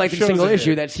want to collect a Shows single it.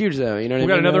 issue, that's huge, though. You know what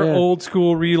we I got mean? another Yeah. old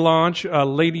school relaunch,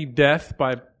 Lady Death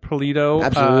by Polito.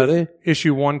 Absolutely.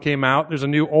 Issue 1 came out. There's a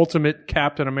new Ultimate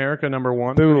Captain America number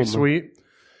 1. Boom. Pretty sweet.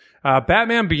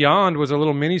 Batman Beyond was a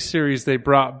little miniseries they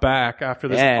brought back after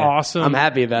this Yeah, awesome, I'm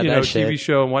happy about that TV shit.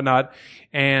 show and whatnot.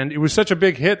 And it was such a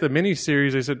big hit, the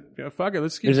miniseries. They said, "Yeah, "Fuck it,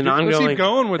 let's keep There's an let's ongoing- keep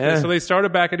going with yeah. this." So they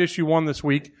started back at issue 1 this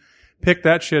week. Picked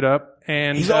that shit up,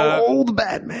 and He's all old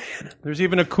Batman. there's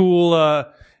even a cool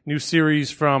new series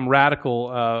from Radical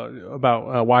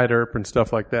about Wyatt Earp and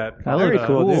stuff like that. That looks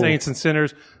cool, dude. Saints and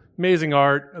Sinners. Amazing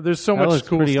art. There's so That much looks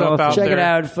cool pretty stuff awesome. out Check there. it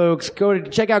out, folks.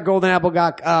 Check out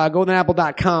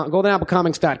goldenapple.com,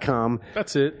 goldenapplecomics.com.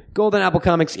 That's it. Golden Apple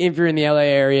Comics if you're in the LA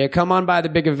area. Come on by the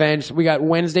big events. We got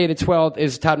Wednesday the 12th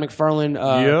is Todd McFarlane,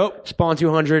 Yep. Spawn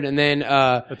 200, and then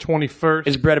The 21st.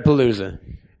 is Brettapalooza.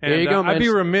 There And, you go, I'd be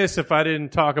man. remiss if I didn't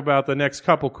talk about the next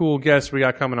couple cool guests we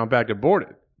got coming on Back to Boarded.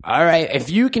 All right,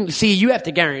 if you can see, you have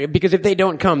to guarantee, because if they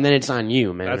don't come, then it's on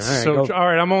you, man. That's all right, so. go. All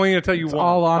right, I'm only going to tell you one.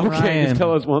 All on Okay, Ryan. just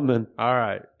tell us one then. All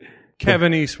right.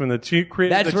 Kevin Eastman, the chief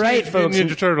creator That's of the right, Teenage folks.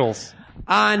 Ninja Turtles.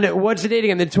 On what's the date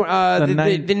again? The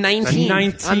 19th. The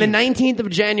 19th. On the 19th of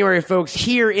January, folks,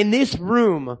 here in this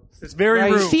room. It's very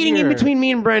Right. rude. Seating in Here. between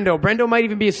me and Brendo. Brendo might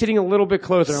even be sitting a little bit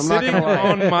closer. I'm Sitting not gonna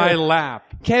lie. on my lap.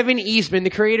 Kevin Eastman, the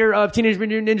creator of Teenage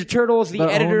Mutant Ninja Turtles, the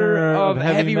editor owner of of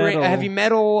Heavy Metal. Heavy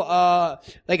Metal,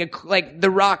 like the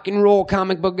rock and roll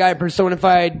comic book guy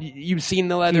personified. You've seen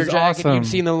the leather He's jacket, awesome. you've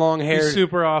seen the long hair. He's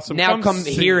super awesome. Now come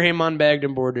see. hear him on Bagged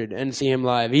and Boarded and see him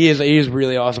live. He is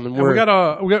really awesome, and And we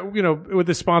got with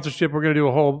this sponsorship, we're going to do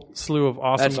a whole slew of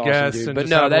awesome that's awesome, guests dude. and But just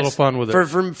no, have a that's little fun with it.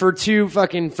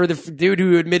 for the dude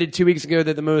who admitted 2 weeks ago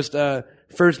that the most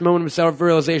first moment of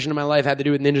self-realization of my life had to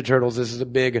do with Ninja Turtles. This is a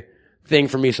big thing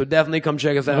for me, so definitely come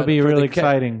check us out. It'll be for really the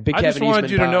exciting. Big I just Kevin wanted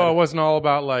Eastman you to know pod. I wasn't all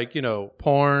about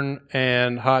porn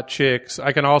and hot chicks.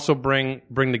 I can also bring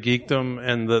the geekdom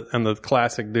and the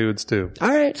classic dudes too. All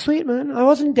right, sweet man. I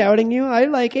wasn't doubting you. I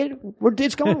like it.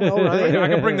 It's going well, right? I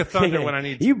can bring the thunder when I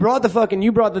need to. You brought the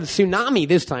tsunami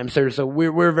this time, sir. So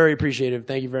we're very appreciative.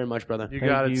 Thank you very much, brother. You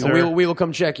got it, you. sir. We will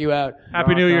come check you out.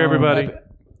 Happy New Year, everybody.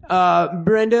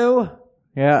 Brendo,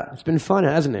 Yeah. it's been fun,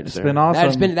 hasn't it? It's been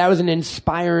awesome. That was an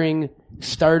inspiring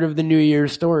start of the New Year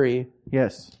story.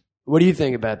 Yes. What do you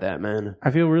think about that, man?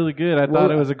 I feel really good. I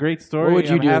thought it was a great story. What would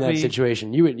you I'm do happy. in that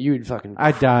situation? You would fucking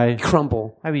I'd die.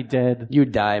 crumple. I'd be dead.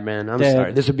 You'd die, man. I'm Dead.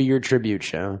 sorry. This would be your tribute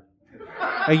show.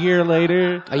 A year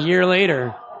later, A year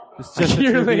later. It's just A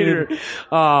year tribute. later.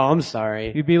 Oh, I'm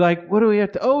sorry. You'd be like, what do we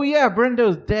have to? Oh yeah,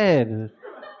 Brendo's dead.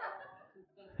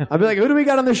 I'd be like, who do we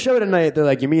got on the show tonight? They're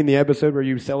like, you mean the episode where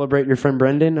you celebrate your friend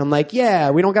Brendan? I'm like,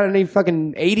 yeah, we don't got any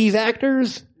fucking 80s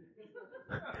actors?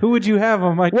 Who would you have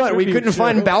on my? What, we tribute couldn't show?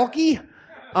 find Balky?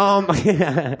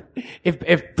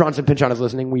 If Bronson Pinchon is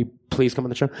listening, we please come on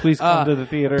the show. Please come to the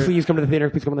theater. Please come to the theater.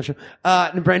 Please come on the show.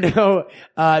 Brendo,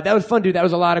 that was fun, dude. That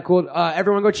was a lot of cool.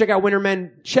 Everyone go check out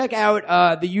Wintermen. Check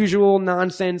out, the usual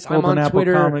nonsense. I'm on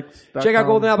Twitter. GoldenAppleComics.com. Check out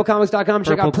GoldenAppleComics.com.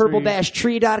 Check out Purple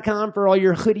purple-tree.com for all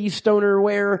your hoodie stoner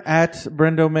wear. At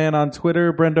Brendoman on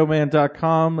Twitter,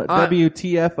 brendoman.com,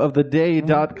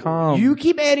 WTFoftheday.com. You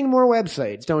keep adding more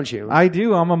websites, don't you? I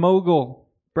do. I'm a mogul.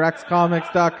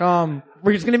 BraxComics.com.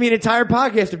 We're just going to be an entire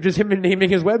podcast of just him naming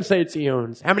his websites he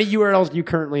owns. How many URLs do you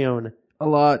currently own? A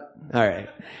lot. All right.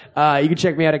 You can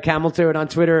check me out at Cameltoad on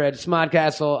Twitter, at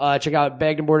Smodcastle. Check out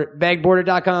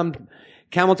bagborder.com,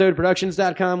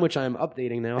 CameltoadProductions.com, which I'm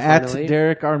updating now, finally. At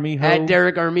Derek Armijo. At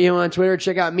Derek Armijo on Twitter.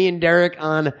 Check out me and Derek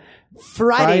on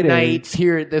Friday nights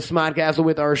here at the Smodcastle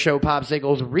with our show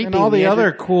Popsicles. And all the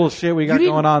other cool shit we got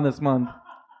didn't- going on this month.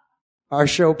 Our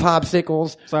show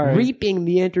Popsicles. Sorry. Reaping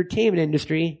the entertainment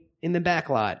industry in the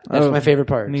backlot. That's Oh, my favorite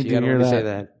part. need So to you gotta hear let me say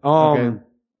that. that. Okay.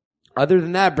 Other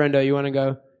than that, Brendo, you want to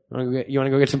go? You want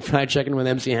to go get some fried chicken with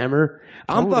MC Hammer?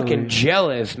 I'm Totally. fucking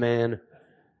jealous, man.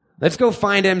 Let's go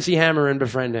find MC Hammer and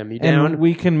befriend him. You down? And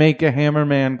we can make a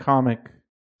Hammerman comic.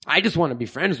 I just want to be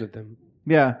friends with him.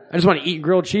 Yeah. I just want to eat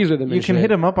grilled cheese with him. You and can shit.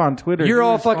 hit him up on Twitter. You're He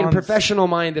all fucking responds- professional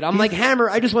minded. I'm like, Hammer,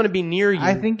 I just want to be near you.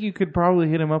 I think you could probably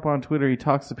hit him up on Twitter. He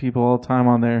talks to people all the time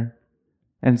on there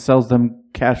and sells them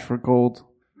cash for gold.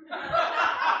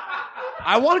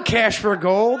 I want cash for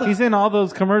gold. He's in all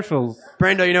those commercials.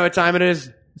 Brendo, you know what time it is?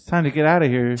 It's time to get out of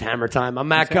here. It's Hammer time. I'm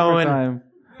Matt It's hammer Cohen. time.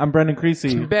 I'm Brendan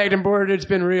Creasy. Bagged and boarded. It's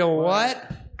been real. What?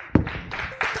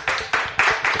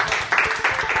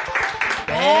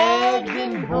 Bagged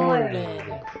and boarded.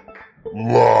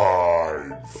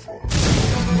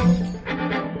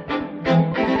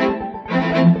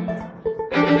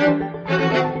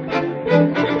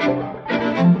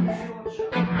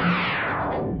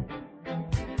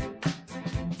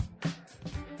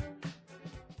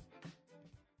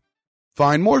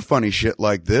 Find more funny shit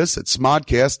like this at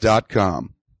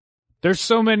smodcast.com. There's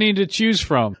so many to choose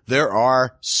from. There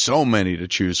are so many to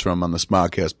choose from on the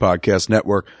Smodcast Podcast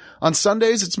Network. On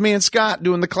Sundays, it's me and Scott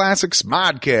doing the classic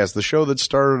Smodcast, the show that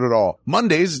started it all.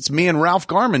 Mondays, it's me and Ralph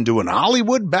Garman doing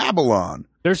Hollywood Babylon.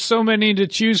 There's so many to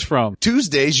choose from.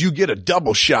 Tuesdays, you get a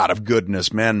double shot of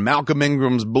goodness, man. Malcolm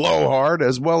Ingram's Blowhard,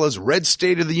 as well as Red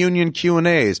State of the Union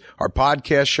Q&As, our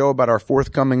podcast show about our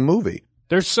forthcoming movie.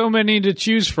 There's so many to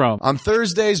choose from. On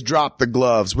Thursdays, Drop the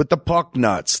Gloves with the Puck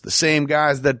Nuts, the same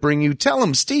guys that bring you Tell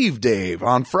 'em Steve Dave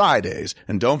on Fridays.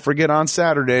 And don't forget on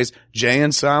Saturdays, Jay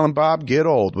and Silent Bob Get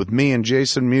Old with me and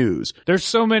Jason Mewes. There's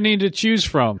so many to choose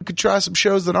from. You could try some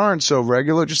shows that aren't so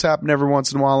regular, just happen every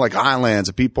once in a while, like Highlands,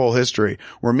 A Peephole History,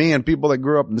 where me and people that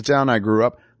grew up in the town I grew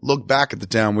up look back at the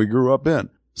town we grew up in.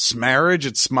 Smarriage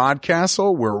at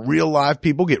Smodcastle, where real live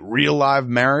people get real live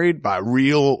married by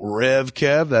real Rev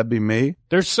Kev, that'd be me.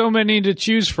 There's so many to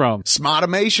choose from.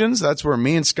 Smodimations, that's where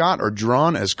me and Scott are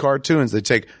drawn as cartoons. They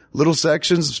take little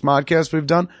sections of Smodcast we've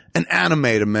done and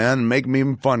animate them, man, and make them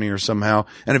even funnier somehow.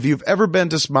 And if you've ever been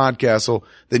to Smodcastle,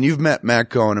 then you've met Matt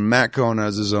Cohen, and Matt Cohen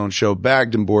has his own show,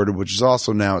 Bagged and Boarded, which is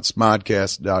also now at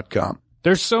smodcast.com.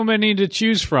 There's so many to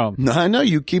choose from. I know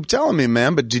you keep telling me,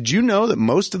 man, but did you know that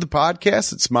most of the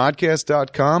podcasts at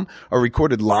smodcast.com are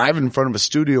recorded live in front of a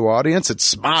studio audience at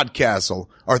Smodcastle,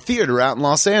 our theater out in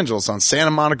Los Angeles on Santa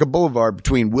Monica Boulevard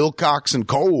between Wilcox and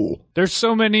Cole? There's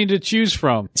so many to choose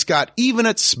from. Scott, even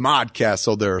at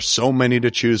Smodcastle, there are so many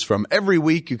to choose from. Every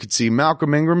week, you could see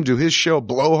Malcolm Ingram do his show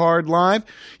Blowhard live.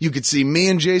 You could see me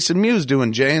and Jason Mewes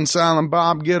doing Jay and Silent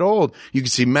Bob Get Old. You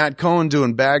could see Matt Cohen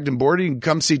doing Bagged and Boarded. You can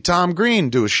come see Tom Green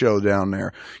do a show down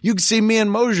there. You can see me and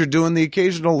Mosier doing the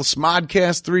occasional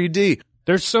Smodcast 3D.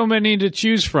 There's so many to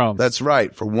choose from. That's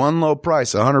right. For one low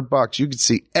price, $100, you can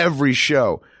see every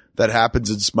show that happens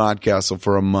in Smodcastle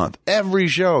for a month. Every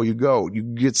show you go, you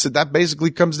get, that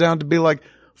basically comes down to be like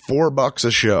 $4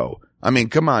 a show. I mean,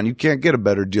 come on, you can't get a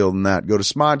better deal than that. Go to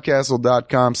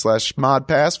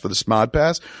smodcastle.com/smodpass for the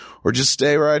Smodpass, or just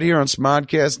stay right here on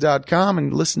smodcast.com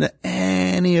and listen to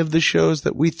any of the shows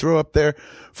that we throw up there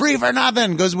free for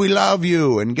nothing because we love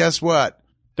you. And guess what?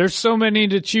 There's so many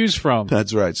to choose from.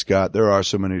 That's right, Scott. There are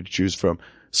so many to choose from.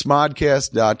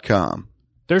 Smodcast.com.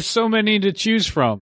 There's so many to choose from.